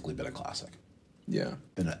basically been a classic. Yeah.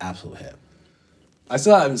 Been an absolute hit. I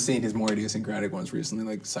still haven't seen his more idiosyncratic ones recently,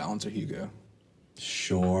 like Silence or Hugo.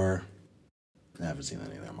 Sure. I haven't seen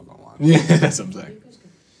any of them, I'm not gonna lie. Yeah, that's what I'm saying.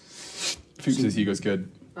 Hugo's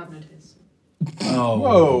good. I've noticed. Oh.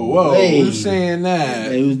 Whoa. Hey. Who's saying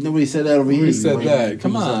that? Nobody said that over here. Who said that?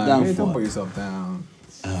 Come on. Hey, don't put yourself down.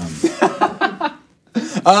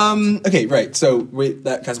 Okay, right. So, wait,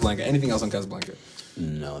 that Casablanca. Anything else on Casablanca?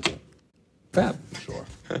 No, that's it. Fab. Sure.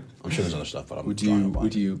 I'm sure there's other stuff, but would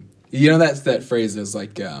you? You know that phrase is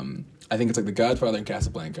like, I think it's like The Godfather and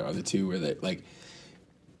Casablanca are the two where they like,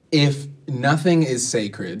 if nothing is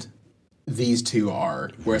sacred, these two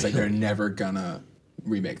are. Whereas like they're never gonna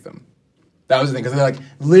remake them. That was the thing, because they're like,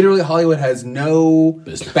 literally Hollywood has no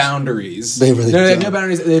boundaries. They really they have no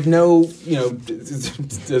boundaries. They have no,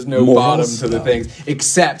 there's no bottom to the things.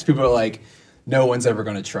 Except people are like, no one's ever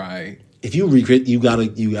going to try. If you recreate, you got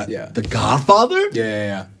The Godfather?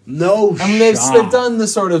 Yeah. No I mean, they've done the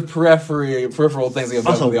sort of peripheral things they have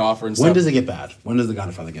done with The Offer and stuff. When does it get bad? When does The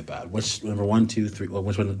Godfather get bad? Which, number 1, 2, 3,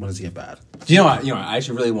 which one, when does it get bad? Do you know what? I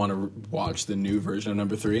actually really want to watch the new version of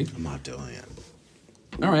number 3. I'm not doing it.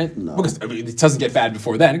 All right. No. Because it doesn't get bad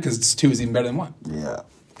before then, because 2 is even better than 1. Yeah.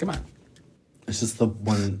 Come on. It's just the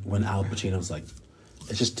one when Al Pacino's like,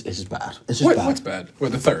 it's just bad. It's just bad. What's bad? Or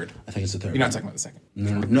the third? I think it's the thd. You're not talking about the second.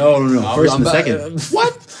 No. First and the second.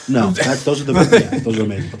 What? No, those are the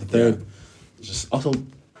amazing. But the third, is just also. Do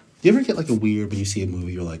you ever get like a weird when you see a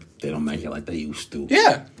movie, you're like, they don't make it like they used to?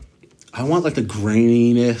 Yeah. I want like the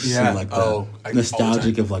graininess and like the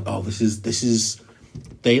nostalgic of like, oh, this is.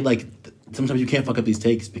 They like sometimes you can't fuck up these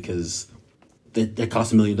takes because they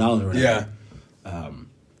cost $1 million or whatever. Yeah.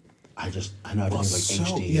 I know everything's like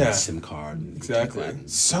HD and SIM card. And exactly.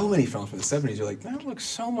 So many films from the 70s, you're like, that looks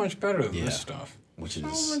so much better than this stuff. Which so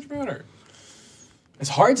is much better. It's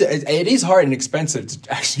hard to. It is hard and expensive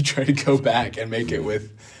to actually try to go back and make it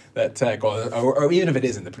with that tech, or even if it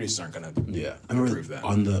isn't, the producers aren't gonna. Yeah, I remember approve that.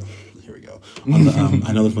 On the here we go. On the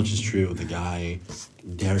I know this much is true. The guy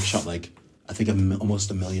Derek shot like I think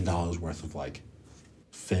almost $1 million worth of like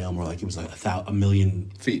film, or like it was like 1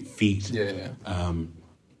 million feet. Yeah.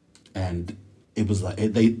 And it was like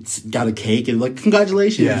they got a cake and like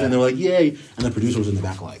congratulations, and they're like yay, and the producer was in the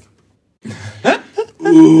back like.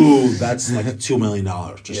 Ooh, that's like $2 million.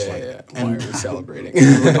 Just and we're celebrating.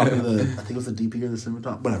 We're talking to I think it was the DP or the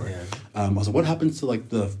cinematographer, whatever. Yeah. I was like, what happens to like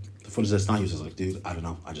the footage that's not used? I was like, dude, I don't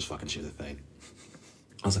know. I just fucking shoot the thing.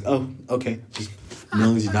 I was like, oh, okay, just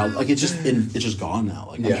millions of dollars. Like it's just gone now.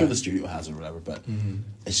 Like I'm sure the studio has it or whatever, but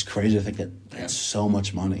it's crazy to think that that's so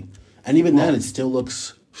much money. And even then, it still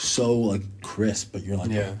looks so like crisp. But you're like,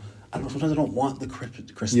 I don't know. Sometimes I don't want the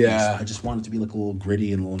crispness. Yeah. I just want it to be like a little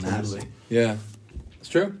gritty and a little nasty. Yeah. It's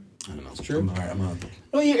true. I don't know. It's true.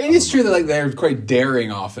 It is true that like they're quite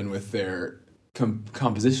daring often with their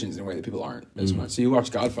compositions in a way that people aren't as much. So you watch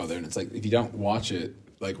Godfather, and it's like if you don't watch it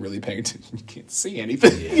like really paying attention, you can't see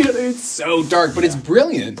anything. You know, it's so dark, but it's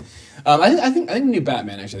brilliant. I think the new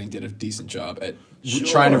Batman actually did a decent job at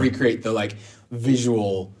trying to recreate the like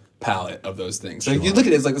visual palette of those things. So you look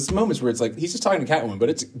at it, it's like this moments where it's like he's just talking to Catwoman, but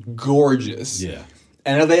it's gorgeous. Yeah.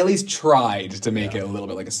 And they at least tried to make it a little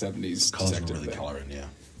bit like a 70s colors detective were really thing. coloring,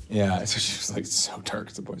 Yeah, so she was like so dark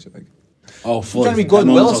at the point. She's like, oh, full. Trying to be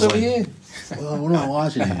Gordon Willis over here. Well, what am I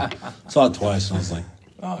watching here? Saw it twice, and I was like,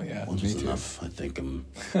 oh yeah, once was enough. I think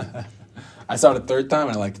I saw it a third time,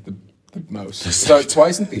 and I liked it the most. I saw it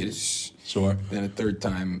twice in theaters. Sure. Then a third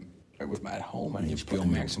time with my at home. I need HBO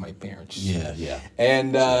Max with my parents. Yeah.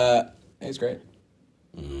 And it's great.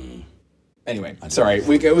 Anyway, sorry,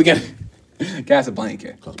 we get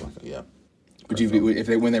Casablanca. Yeah. Would you be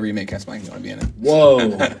when they remake Casablanca? You want to be in it?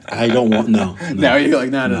 Whoa! I don't want no. No, you're like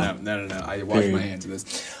no. I wash my hands of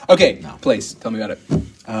this. Okay, place. Tell me about it.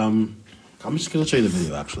 I'm just gonna show you the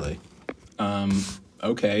video actually.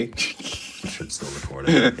 Okay. I should still record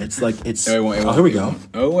it. It's like it's. Here we go.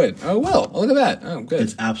 Oh wait. Oh well. Oh, look at that. Oh good.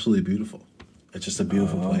 It's absolutely beautiful. It's just a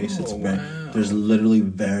beautiful place. It's there's literally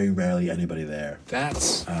very rarely anybody there. That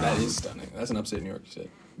is stunning. That's an upstate New York shit.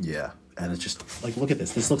 Yeah, and it's just like look at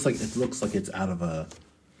this. This looks like it's out of a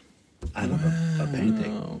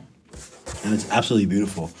painting, and it's absolutely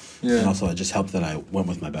beautiful. Yeah. And also, it just helped that I went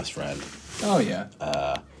with my best friend. Oh yeah.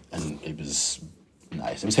 And it was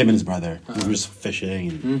nice. It was him and his brother. We were just fishing,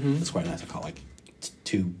 and it's quite nice. I caught like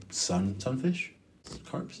 2 sunfish,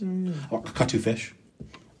 carps. I caught 2 fish.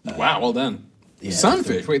 Wow, well done. Yeah,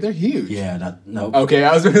 sunfish? Wait, they're huge. Yeah, no. Okay,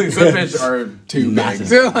 I was really sunfish are too big.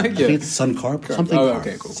 So, I think it's sun carp, something. Oh,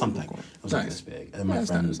 okay, cool. Something. Cool. It was like this big, and my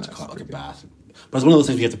friend caught like a bass. But it's one of those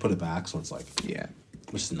things you have to put it back, so it's like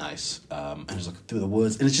which is nice. And it's like through the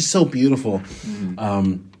woods, and it's just so beautiful.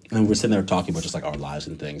 And we're sitting there talking about just like our lives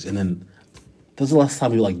and things, and then that was the last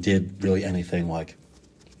time we like did really anything like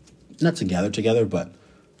not together, but.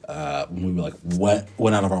 When we were like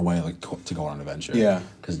went out of our way like to go on an adventure. Yeah.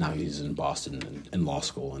 Because now he's in Boston in law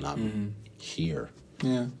school and I'm here.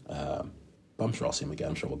 Yeah. But I'm sure I'll see him again.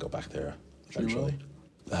 I'm sure we'll go back there eventually.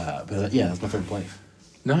 But yeah, that's my favorite place.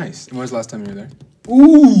 Nice. And when was the last time you were there?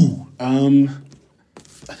 Ooh.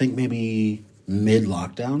 I think maybe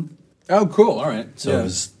mid-lockdown. Oh, cool. All right. So it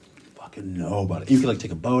was fucking nobody. You could like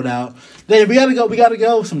take a boat out. Hey, we gotta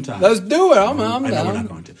go sometime. Let's do it. I'm down. I know we're not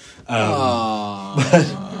going to.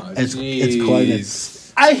 But it's quite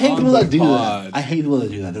nice. I hate people that do that. I hate people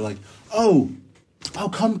that do that. They're like, oh,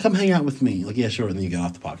 come hang out with me. Like, yeah, sure. And then you get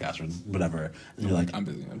off the podcast or whatever. And you're like, I'm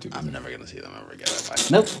busy. I'm too busy. I'm never going to see them ever again.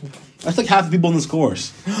 Nope. That's like half the people in this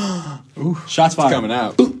course. Ooh, shots fired. It's coming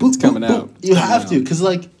out. Boop, boop, it's coming boop, out. Boop. You have to. Because,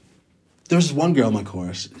 like, there's one girl in my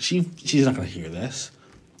course. She's not going to hear this.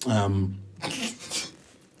 I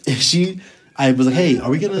was like, hey, are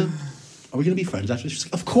we gonna be friends after? She's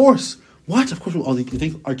like, of course. What? Of course. You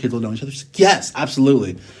think our kids will know each other? She's like, yes,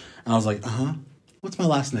 absolutely. And I was like, what's my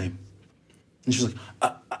last name? And she was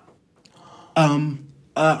like, and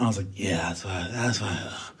I was like, yeah, that's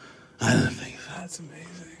why. I didn't think that's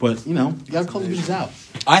amazing. But you gotta call the bitches out.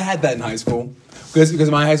 I had that in high school because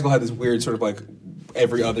my high school had this weird sort of like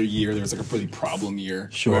every other year there was like a really problem year.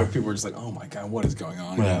 Sure. Where people were just like, oh my God, what is going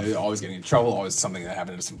on? Yeah. They're always getting in trouble, always something that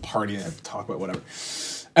happened at some party and they have to talk about whatever.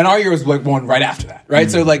 And our year was like one right after that, right?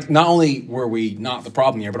 So like not only were we not the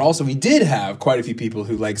problem year, but also we did have quite a few people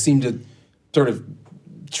who like seemed to sort of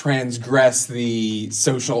transgress the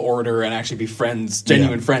social order and actually be friends,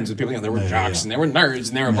 genuine friends with people. You know, there were jocks and there were nerds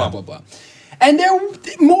and there were blah, blah, blah. And they're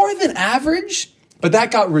more than average, but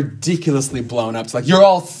that got ridiculously blown up. It's like, you're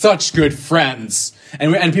all such good friends.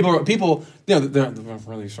 And people, you know, they're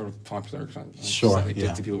really sort of popular. Sure.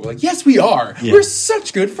 People were like, yes, we are. Yeah. We're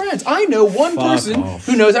such good friends. I know one person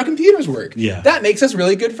who knows how computers work. Yeah. That makes us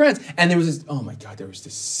really good friends. And there was this, oh my God, there was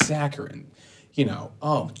this saccharine, you know,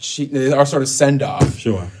 our sort of send-off.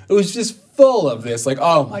 Sure. It was just full of this, like,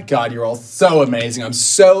 oh my God, you're all so amazing. I'm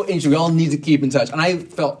so interested. We all need to keep in touch. And I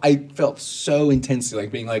felt so intensely like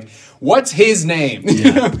being like, what's his name?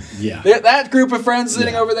 Yeah. That group of friends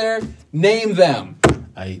sitting over there, name them.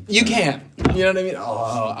 You can't. You know what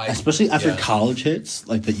I mean? Especially after college hits,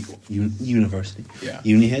 like the university,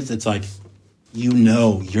 uni hits, it's like, you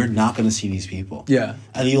know, you're not going to see these people. Yeah.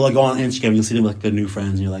 And you like go on Instagram, you'll see them with like their new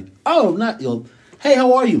friends, and you're like, hey,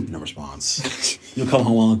 how are you? No response. You'll come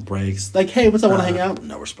home on breaks, like, hey, what's up? Want to hang out?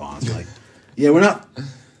 No response. You're like, yeah, we're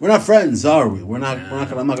not friends, are we? I'm not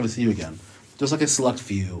going to see you again. There's like a select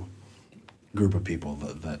few group of people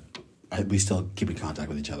that we still keep in contact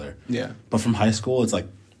with each other. Yeah. But from high school, it's like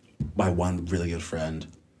my one really good friend.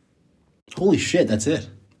 Holy shit, that's it.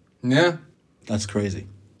 Yeah. That's crazy.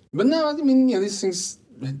 But no, I mean, you know, these things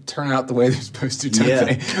turn out the way they're supposed to, don't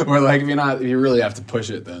they? Or like, if you really have to push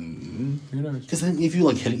it, then who knows? Because then if you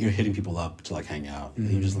like you're hitting people up to like hang out,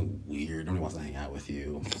 and you just look weird. Nobody wants to hang out with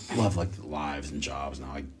you. People have like lives and jobs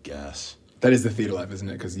now, I guess. That is the theater life, isn't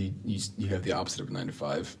it? Because you have the opposite of 9 to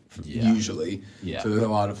 5 usually. Yeah. So there's a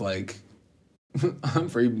lot of like, I'm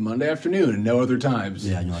free Monday afternoon and no other times.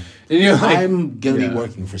 Yeah, and you're like I'm gonna be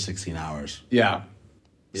working for 16 hours. Yeah.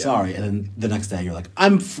 Sorry, and then the next day you're like,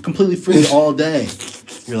 I'm completely free all day.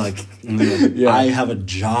 You're like, I have a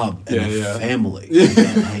job and a family. I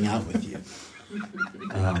can't hang out with you.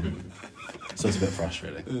 So it's a bit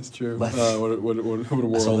frustrating. It's true. What a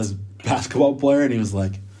world. I saw this basketball player, and he was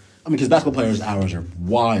like, because basketball players' hours are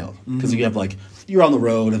wild. Because you have like, you're on the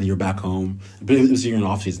road and then you're back home. But it was during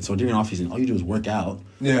off season. So during off season, all you do is work out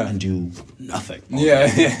and do nothing.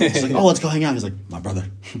 It's like, let's go hang out. He's like, my brother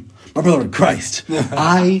in Christ.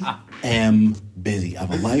 I am busy. I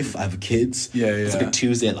have a life. I have kids. It's like a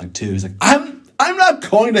Tuesday at like 2. He's like, I'm not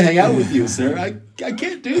going to hang out with you, sir. I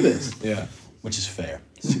can't do this. Yeah. Which is fair.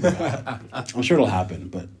 I'm sure it'll happen,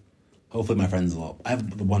 but hopefully my friends will. I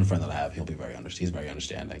have the one friend that I have. He's very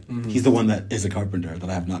understanding. Mm-hmm. He's the one that is a carpenter that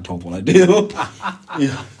I have not told what I do.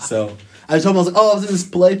 So I told him, I was like, I was in this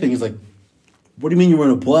play thing. He's like, what do you mean you were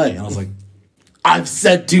in a play? And I was like, I've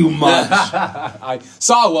said too much. I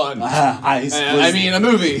saw one. I mean, a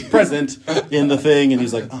movie. Present in the thing. And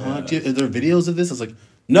he's like, are there videos of this? I was like,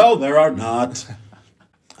 no, there are not.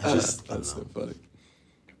 That's so funny.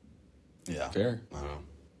 Yeah. Fair. I don't know.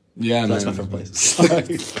 Yeah, so that's my favorite place.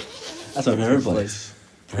 That's my favorite place.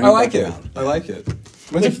 I like it.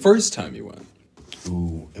 When's the first time you went?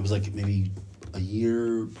 Ooh, it was like maybe a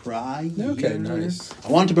year prior. Okay, nice. I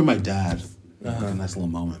wanted to bring my dad. Like a nice little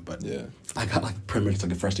moment, but I got like pretty much like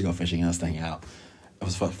the first to go fishing and us to hang out. It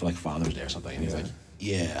was for like Father's Day or something, and he's like,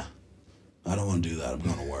 "Yeah, I don't want to do that. I'm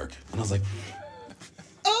going to work." And I was like,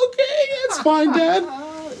 "Okay, it's fine, Dad."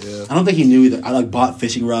 I don't think he knew either. I like bought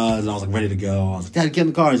fishing rods and I was like ready to go. I was like, "Dad, get in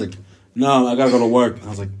the car." He's like, "No, I gotta go to work." And I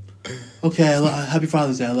was like, "Okay, happy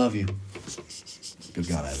Father's Day. I love you." Good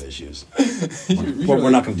God, I have issues.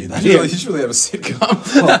 We're not going to do that. You should really have a sitcom.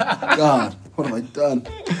 Oh, God. What have I done?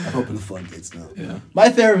 I'm opening the floodgates now. Yeah. My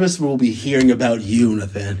therapist will be hearing about you,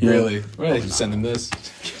 Nathan. Really? Really? Send him this?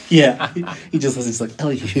 Yeah. He just listens like,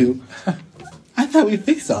 Elihu, I thought we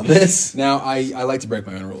fixed all this. Now, I like to break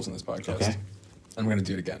my own rules in this podcast. Okay. I'm going to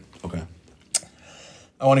do it again. Okay.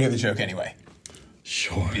 I want to hear the joke anyway.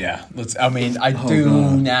 Sure. Yeah.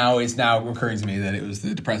 Now it's now recurring to me that it was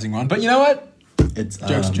the depressing one. But you know what? It's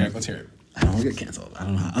joke's a joke. Let's hear it. I don't want to get canceled. I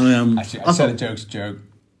don't know how. Actually, I said a joke's a joke.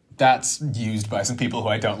 That's used by some people who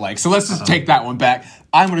I don't like. So let's just take that one back.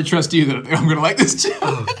 I'm going to trust you that I'm going to like this joke.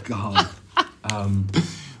 Oh, God.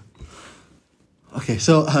 Okay,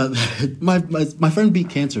 so my friend beat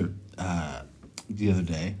cancer the other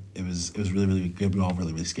day. It was really, really good. We were all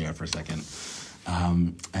really, really scared for a second.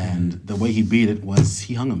 And the way he beat it was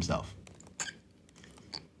he hung himself.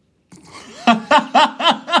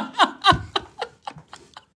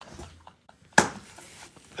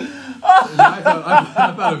 I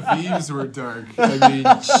thought Avives were dark. I mean,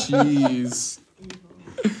 jeez.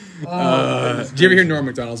 Do you ever hear Norm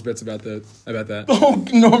Macdonald's bits about that? Oh,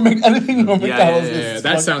 anything Norm Macdonald's is.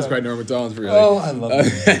 That sounds quite Norm Macdonald's, really. Oh, I love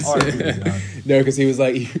it. No, because he was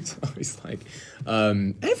always like,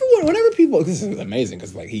 whenever people, this is amazing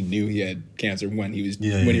because like he knew he had cancer when he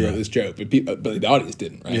wrote this joke, but the audience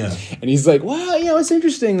didn't, right? Yeah. And he's like, well, it's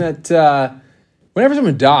interesting that whenever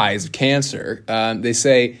someone dies of cancer, they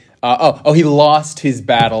say, he lost his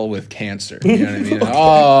battle with cancer. You know what I mean?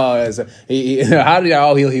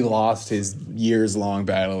 He lost his years-long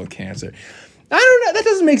battle with cancer. I don't know. That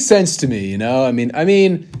doesn't make sense to me. I mean,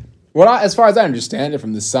 as far as I understand it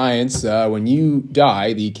from the science, when you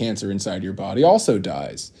die, the cancer inside your body also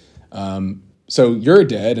dies. So you're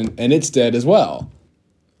dead, and it's dead as well.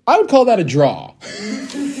 I would call that a draw.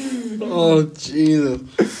 Oh, Jesus.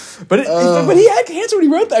 But he had cancer when he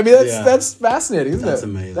wrote that. I mean, that's fascinating, isn't it? That's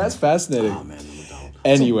amazing. That's fascinating. Oh, man.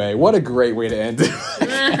 Anyway, what a great way to end it.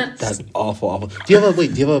 That's awful. Have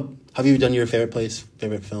you done your favorite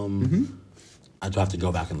film? Mm-hmm. I'd have to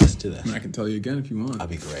go back and listen to this. I can tell you again if you want. That'd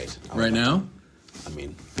be great. Right now? I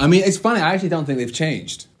mean, it's funny. I actually don't think they've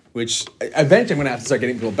changed. Which eventually I'm going to have to start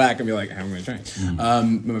getting people back and be like, how am I going to change?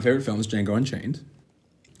 Mm. My favorite film is Django Unchained.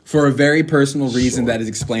 For a very personal reason that is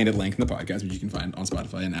explained at length in the podcast, which you can find on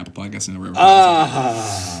Spotify and Apple Podcasts and wherever.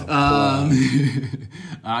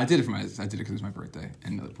 I did it because it was my birthday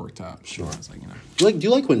and it worked out. Sure. I was like, Do you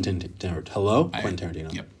like Quentin Tarantino? Quentin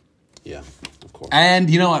Tarantino. Yep. Yeah, of course. And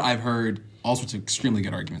you know what? I've heard all sorts of extremely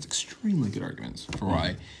good arguments for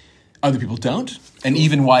why other people don't, and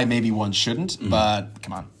even why maybe one shouldn't. But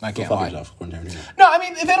come on, I can't lie. No,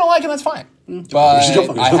 if they don't like him, that's fine.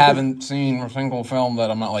 But I haven't seen a single film that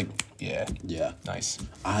I'm not like, yeah, nice.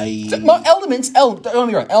 Elements. Don't get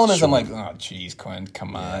me wrong. Elements. Sure. I'm like, oh, jeez, Quinn,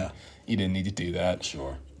 come on, you didn't need to do that.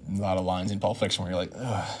 Sure. A lot of lines in Pulp Fiction where you're like,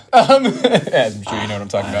 ugh. I'm sure you know what I'm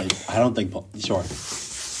talking about. I don't think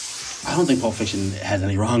Pulp Fiction has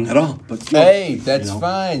any wrong at all. But hey, that's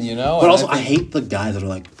fine, But also, I hate the guys that are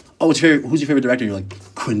like, oh, who's your favorite director? And you're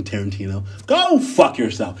like, Quentin Tarantino. Go fuck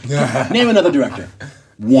yourself. Name another director.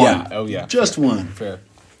 One. Yeah. Oh, yeah. Just one. Fair.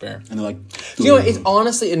 And they're like, it's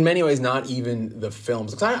honestly, in many ways, not even the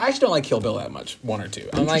films. Because I actually don't like Kill Bill that much. One or two.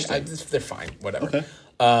 I'm like, they're fine. Whatever. Okay.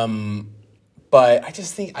 But I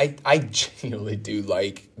just think I genuinely do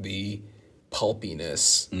like the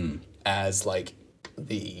pulpiness as like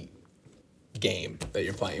the game that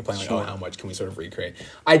you're playing. You're playing like, how much can we sort of recreate?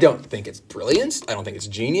 I don't think it's brilliant. I don't think it's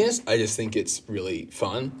genius. I just think it's really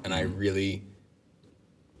fun, and I really,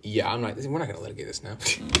 we're not going to litigate this now.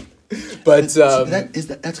 But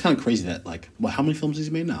that's kind of crazy. That like, how many films has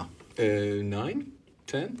he made now? 9,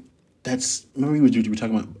 10. Remember you were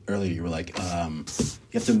talking about earlier. You were like, you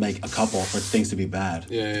have to make a couple for things to be bad.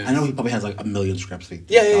 Yeah. I know he probably has like 1 million scripts.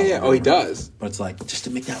 Yeah. Oh, he does. But it's like just to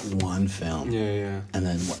make that one film. Yeah. And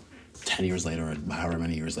then 10 years later, or however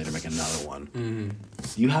many years later, make another one. Mm-hmm.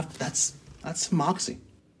 You have that's some moxie.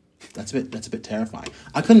 That's a bit terrifying.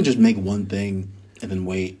 I couldn't just make one thing and then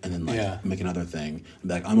wait and then make another thing. And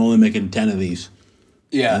be like, I'm only making 10 of these.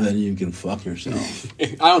 Yeah, and then you can fuck yourself.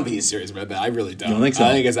 I don't think he's serious about that. I really don't. You don't think so?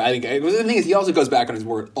 I think the thing is, he also goes back on his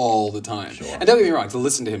word all the time. Sure. And don't get me wrong, to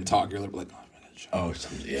listen to him talk, you're like, oh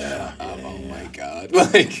my god!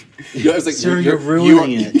 Like, it's like sir, you're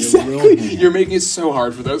ruining it. Exactly. You're making it so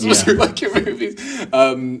hard for those of us who like your movies.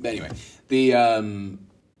 Anyway, he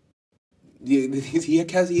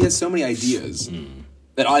has so many ideas. And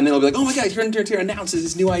then they'll be like, oh my god, Quentin Tarantino announces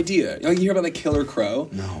this new idea. You hear about like Killer Crow,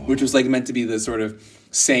 which was like meant to be the sort of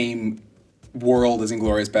same world as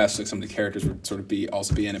Inglourious Basterds. Like some of the characters would sort of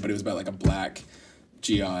also be in it, but it was about like a black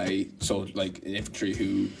GI soldier, like infantry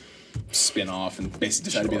who spin off and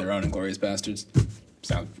basically decide to be their own Inglourious Basterds.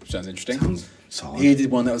 Sounds interesting. Sounds solid. He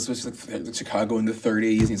did one that was supposed to like Chicago in the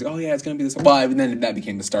 30s, and he's like, oh yeah, it's gonna be this. Well, and then that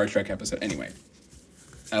became the Star Trek episode. Anyway,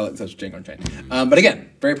 that's Django Unchained. But again,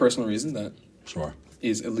 very personal reason that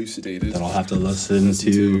is elucidated. That I'll have to listen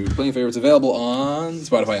to. Playing Favorites available on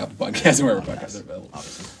Spotify, Apple Podcasts, and wherever podcasts are available.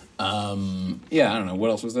 I don't know. What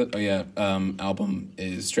else was that? Oh, yeah. Album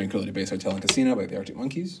is Tranquility Base Hotel and Casino by the Arctic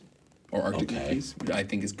Monkeys. Or Arctic Monkeys, which I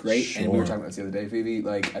think is great. Sure. And we were talking about this the other day, Phoebe.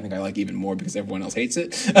 Like, I think I like even more because everyone else hates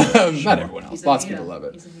it. Not everyone else. Lots of people love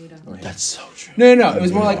it. That's so true. No. It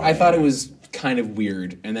was more like I thought it was kind of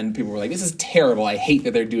weird. And then people were like, this is terrible. I hate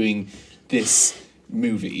that they're doing this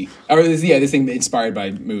movie. Or this thing inspired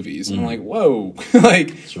by movies. And I'm like, whoa.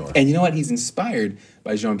 And you know what? He's inspired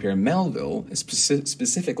by Jean-Pierre Melville,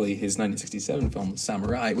 specifically his 1967 film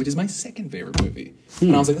Samurai, which is my second favorite movie.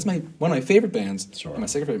 And I was like, that's one of my favorite bands, and my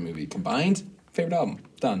second favorite movie. Combined, favorite album.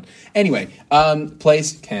 Done. Anyway,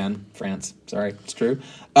 place, Cannes, France. Sorry, it's true.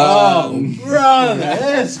 Brother,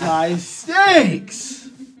 that's my stakes!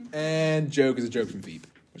 And joke is a joke from Veep,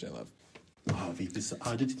 which I love. Oh, Veep is.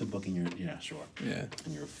 I did see the book in your. Yeah, sure. Yeah.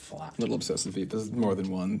 And you're flat. A little obsessed with Veep. There's more than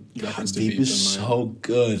one reference to Veep Veep. is so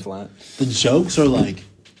good. Flat. The jokes are like,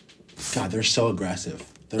 God, they're so aggressive.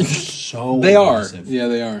 They're so They aggressive. are. Yeah,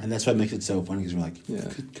 they are. And that's what makes it so funny because you're like,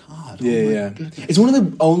 good God. Yeah. Goodness. It's one of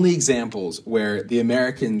the only examples where the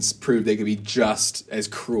Americans proved they could be just as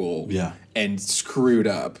cruel and screwed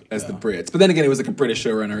up as the Brits. But then again, it was like a British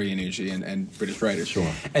showrunner, Iannucci, and British writers. Sure.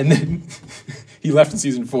 And then he left in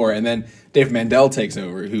season 4, and then Dave Mandel takes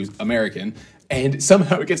over, who's American. And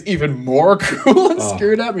somehow it gets even more cruel and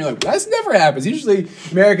screwed up. And you're like, that's never happens. Usually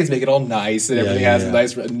Americans make it all nice and everything has a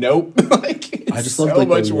nice... Nope. Like, I just love so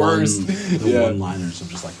much worse. The one-liners of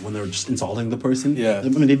just like when they're just insulting the person. Yeah. I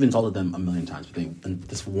mean, they've insulted them a million times, but and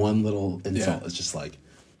this one little insult is just like...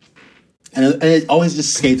 And it always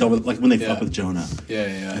just skates over, like when they fuck with Jonah. Yeah.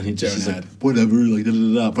 And he just is like, whatever, like,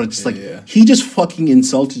 da-da-da-da. But it's just he just fucking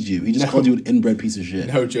insulted you. He just called you an inbred piece of shit.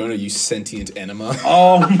 No, Jonah, you sentient enema.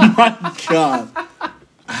 Oh my God.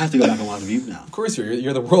 I have to go back and watch Veep now. Of course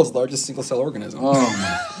you're the world's largest single-cell organism. Oh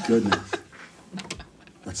my goodness.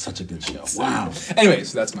 That's such a good show. Wow. Anyway,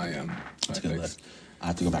 so that's my that's a good list. I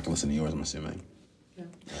have to go back and listen to yours, I'm assuming. Yeah.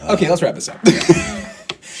 Okay, let's wrap this up.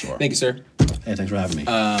 Sure. Thank you, sir. Hey, thanks for having me.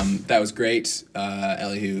 That was great.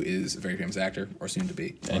 Elihu is a very famous actor, or soon to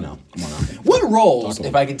be. I know. Come on. What roles,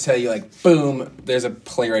 if I could tell you, like, boom, there's a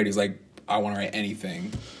playwright who's like, I want to write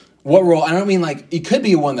anything. What role? I don't mean like, it could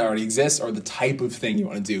be one that already exists, or the type of thing you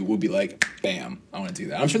want to do would be like, bam, I want to do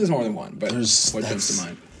that. I'm sure there's more than one, but what comes to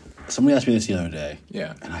mind? Somebody asked me this the other day.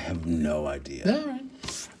 Yeah. And I have no idea. All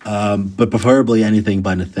right. But preferably anything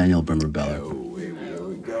by Nathaniel Brimmer-Beller. Oh, here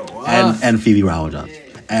we go. And Phoebe Rowell-Johnson.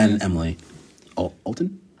 And Emily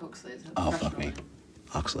Alton? Oxley. Oh, fuck me.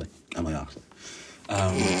 Oxley. Emily Oxley.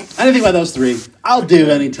 Anything by those three, I'll do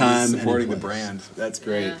anytime. Supporting the brand. That's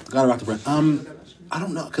great. Yeah. Gotta rock the brand. I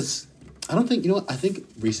don't know, because I don't think, I think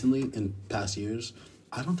recently, in past years,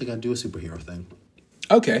 I don't think I'd do a superhero thing.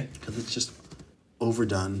 Okay. Because it's just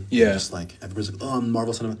overdone. Yeah. Just like, everybody's like, oh,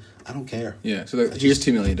 Marvel Cinema. I don't care. Yeah, so here's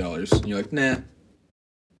 $2 million. And you're like, nah.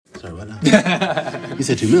 Sorry, what now? You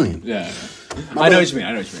said $2 million. Yeah. I know what you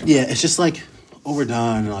mean. Yeah, it's just like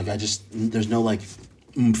overdone. And like, there's no like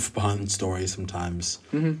oomph behind stories sometimes.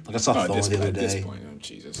 Mm-hmm. Like I saw Thor the other day. At this point, oh,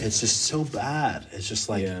 Jesus. It's just so bad. It's just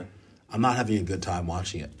like, I'm not having a good time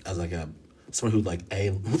watching it as like someone who like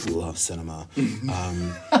loves cinema.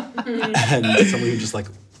 And someone who just like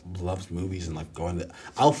loves movies and like going to,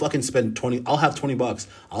 I'll fucking spend I'll have $20.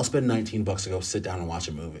 I'll spend $19 to go sit down and watch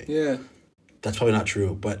a movie. Yeah. That's probably not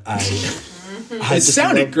true, but it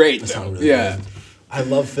sounded great, though. Really good. I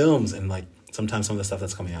love films, and like sometimes some of the stuff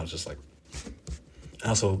that's coming out is just like, and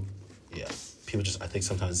also, people I think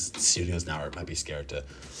sometimes studios now might be scared to,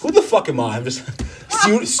 who the fuck am I? I'm just,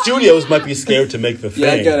 studios might be scared to make the thing.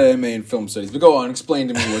 Yeah, I got an MA in film studies, but go on, explain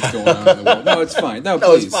to me what's going on in the world. No, it's fine. No,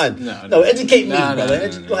 please. It's fine. No, educate me,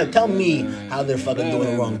 brother. Go ahead, tell me how they're fucking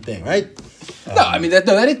doing the wrong thing, right? No, I mean, that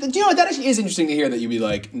actually is interesting to hear that you'd be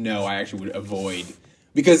like, no, I actually would avoid.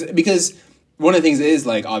 Because one of the things is,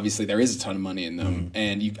 like, obviously there is a ton of money in them,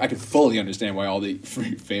 and I can fully understand why all the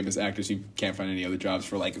famous actors who can't find any other jobs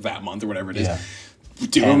for, like, that month or whatever it is,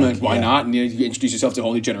 do them, and why not? And you introduce yourself to a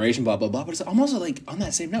whole new generation, blah, blah, blah. But it's almost like, on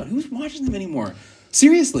that same note, who's watching them anymore?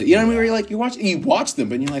 Seriously, you know what I mean? Where you're like, you watch them,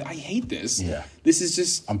 but you're like, I hate this. Yeah, this is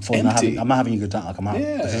just empty. I'm not having a good time. Like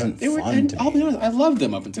this isn't fun to me. I'll be honest, I loved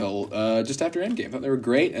them up until just after Endgame. I thought they were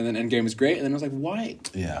great, and then Endgame was great, and then I was like, why?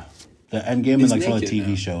 Yeah, the Endgame and like some of the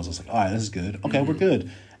TV shows. I was like, all right, this is good. Okay, we're good.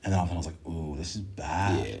 And then all of a sudden I was like, ooh, this is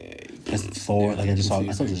bad. Yeah, Thor. Like I just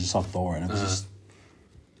saw Thor, and it was just,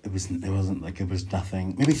 it wasn't like, it was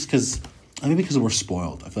nothing. Maybe it's because we're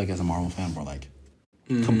spoiled. I feel like as a Marvel fan, we're like.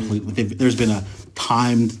 Completely. There's been a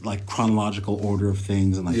timed, like, chronological order of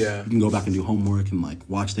things, and like you can go back and do homework and like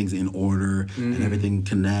watch things in order, and everything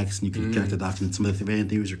connects, and you can connect the dots, and some of the fan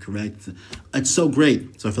theories are correct. It's so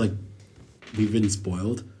great. So I feel like we've been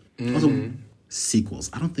spoiled. Also, sequels.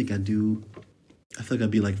 I don't think I do. I feel like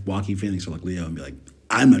I'd be like Joaquin Phoenix or like Leo and be like,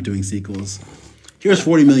 I'm not doing sequels. Here's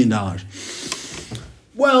 $40 million.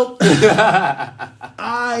 Well,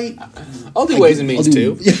 I'll do Ways and Means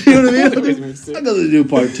too. You know what I mean? I'm gonna do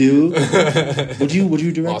part 2. Would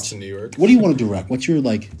you direct? Lost in New York. What do you want to direct? What's your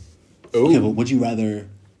like? Ooh. Okay, but would you rather?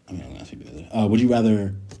 I mean, I'm gonna ask you the other. Would you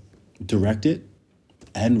rather direct it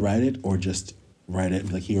and write it, or just write it and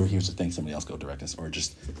be like, here's the thing, somebody else go direct this, or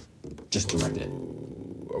just direct it?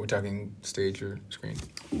 Are we talking stage or screen?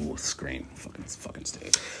 Ooh, screen. Fucking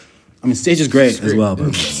stage. I mean, stage is great as well, but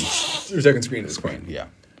you're talking screen at this point. Yeah.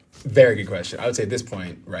 Very good question. I would say at this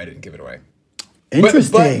point, write it and give it away.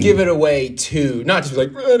 Interesting. But give it away to not just like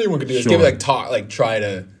anyone could do this. Give it try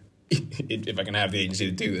to if I can have the agency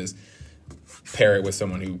to do this, pair it with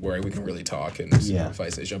someone where we can really talk. And if I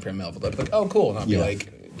say Jean-Pierre Melville, I'd be like, oh, cool. And I'll be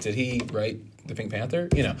like, did he write the Pink Panther?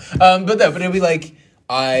 You know, but it'll be like,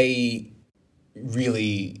 I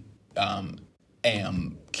really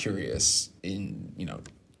am curious in, you know,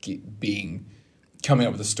 coming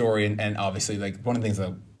up with a story. And obviously, like, one of the things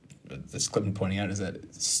that this Clifton pointing out is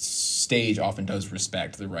that stage often does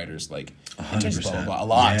respect the writers, like, 100%. Blah, blah,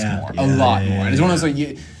 blah, a lot more. And it's one of those,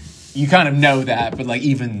 like, you kind of know that, but, like,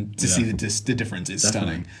 even to see the difference is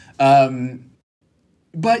stunning.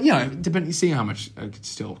 But, you know, seeing how much I could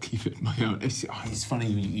still keep it my own. It's funny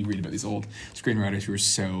when you read about these old screenwriters who are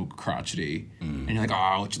so crotchety. And you're like, oh,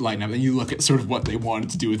 I'll lighten up. And you look at sort of what they wanted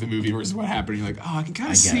to do with the movie versus what happened. And you're like, oh, I can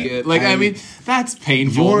kind of see it. Like, I mean, that's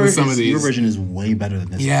painful with some of these. Your version is way better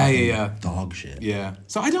than this dog shit. Yeah.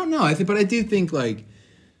 So I don't know. But I do think, like,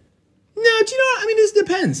 no, do you know what? I mean, it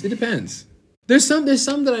depends. It depends. There's some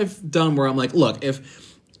that I've done where I'm like, look,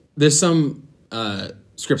 if there's some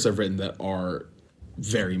scripts I've written that are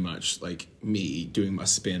very much like me doing my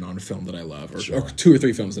spin on a film that I love, or 2 or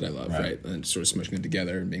 3 films that I love, right? And sort of smushing them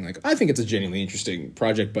together and being like, I think it's a genuinely interesting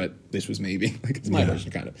project, but this was maybe like it's my version,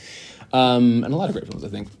 kind of. And a lot of great films, I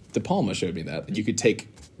think. De Palma showed me that you could take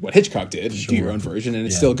what Hitchcock did, do your own version, and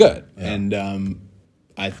it's still good. And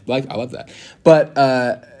I love that. But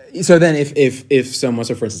so then, if someone,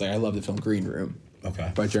 so for instance, like I love the film Green Room,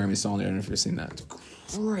 by Jeremy Saulnier. I don't know if you've seen that.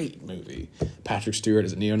 Great movie. Patrick Stewart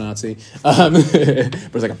is a neo-Nazi. But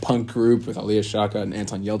it's like a punk group with Aliyah Shaka and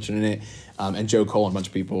Anton Yelchin in it. And Joe Cole and a bunch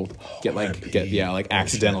of people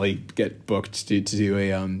accidentally get booked to do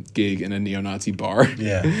a gig in a neo-Nazi bar.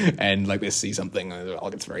 Yeah. And like they see something and it all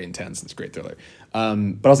gets very intense. It's a great thriller. But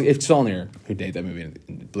I was like, if Saulnier, who did that movie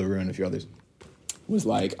in Blue Ruin and a few others, was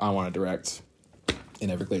like, I want to direct in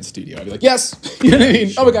Everglades Studio, I'd be like, yes. You know what I mean?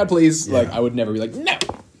 Sure. Oh my God, please. Yeah. Like I would never be like, no.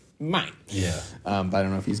 Mine. Yeah. But I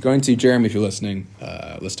don't know if he's going to. Jeremy, if you're listening,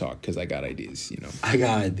 let's talk, because I got ideas, you know. I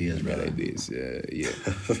got ideas, bro. Yeah.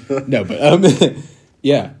 No, but,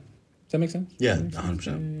 yeah. Does that make sense? Yeah,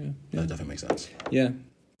 100%. Yeah. That definitely makes sense. Yeah.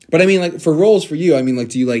 But I mean, like, for roles for you, I mean, like,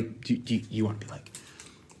 do you want to be like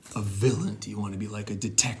a villain? Do you want to be like a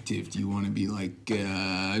detective? Do you want to be like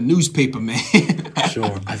a newspaper man?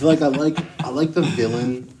 Sure. I feel like I like the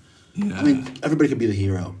villain. Yeah. I mean, everybody could be the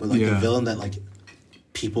hero, but like the villain that like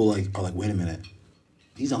people like are like, wait a minute,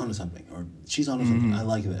 he's onto something or she's onto something. I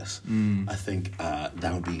like this. I think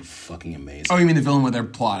that would be fucking amazing. Oh, you mean the villain where their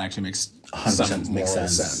plot actually makes 100% makes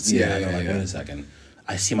sense. Yeah. Wait a second.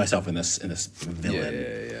 I see myself in this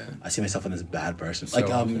villain. Yeah. I see myself in this bad person. So like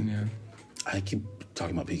I keep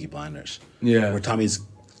talking about Peaky Blinders. Yeah. Where Tommy's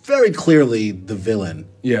very clearly the villain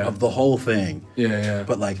of the whole thing. Yeah.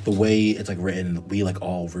 But like the way it's like written, we like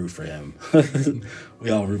all root for him. We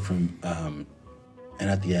all root for him. And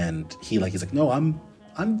at the end, he's like, no,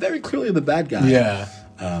 I'm very clearly the bad guy. Yeah.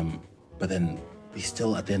 But then we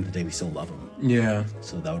still, at the end of the day, we still love him. Yeah.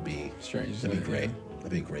 So that would be strange. That'd be great. That'd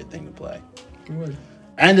be a great thing to play. It would.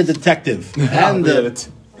 And a detective. And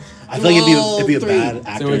I feel like it'd be a bad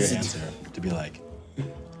actor answer to be like,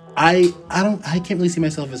 I can't really see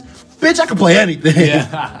myself as, bitch, I can play anything.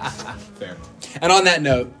 Yeah. Fair. And on that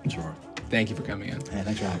note, sure. Thank you for coming in. Hey,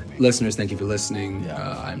 thanks for having me. Listeners, thank you for listening.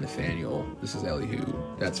 Yeah. I'm Nathaniel. This is Elihu.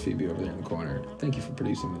 That's Phoebe over there in the corner. Thank you for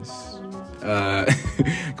producing this.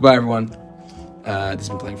 Goodbye, everyone. This has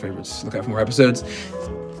been Playing Favorites. Look out for more episodes.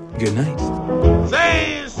 Good night.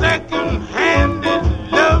 Say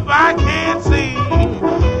second-handed love I can't see.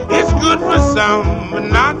 It's good for some, but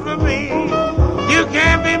not for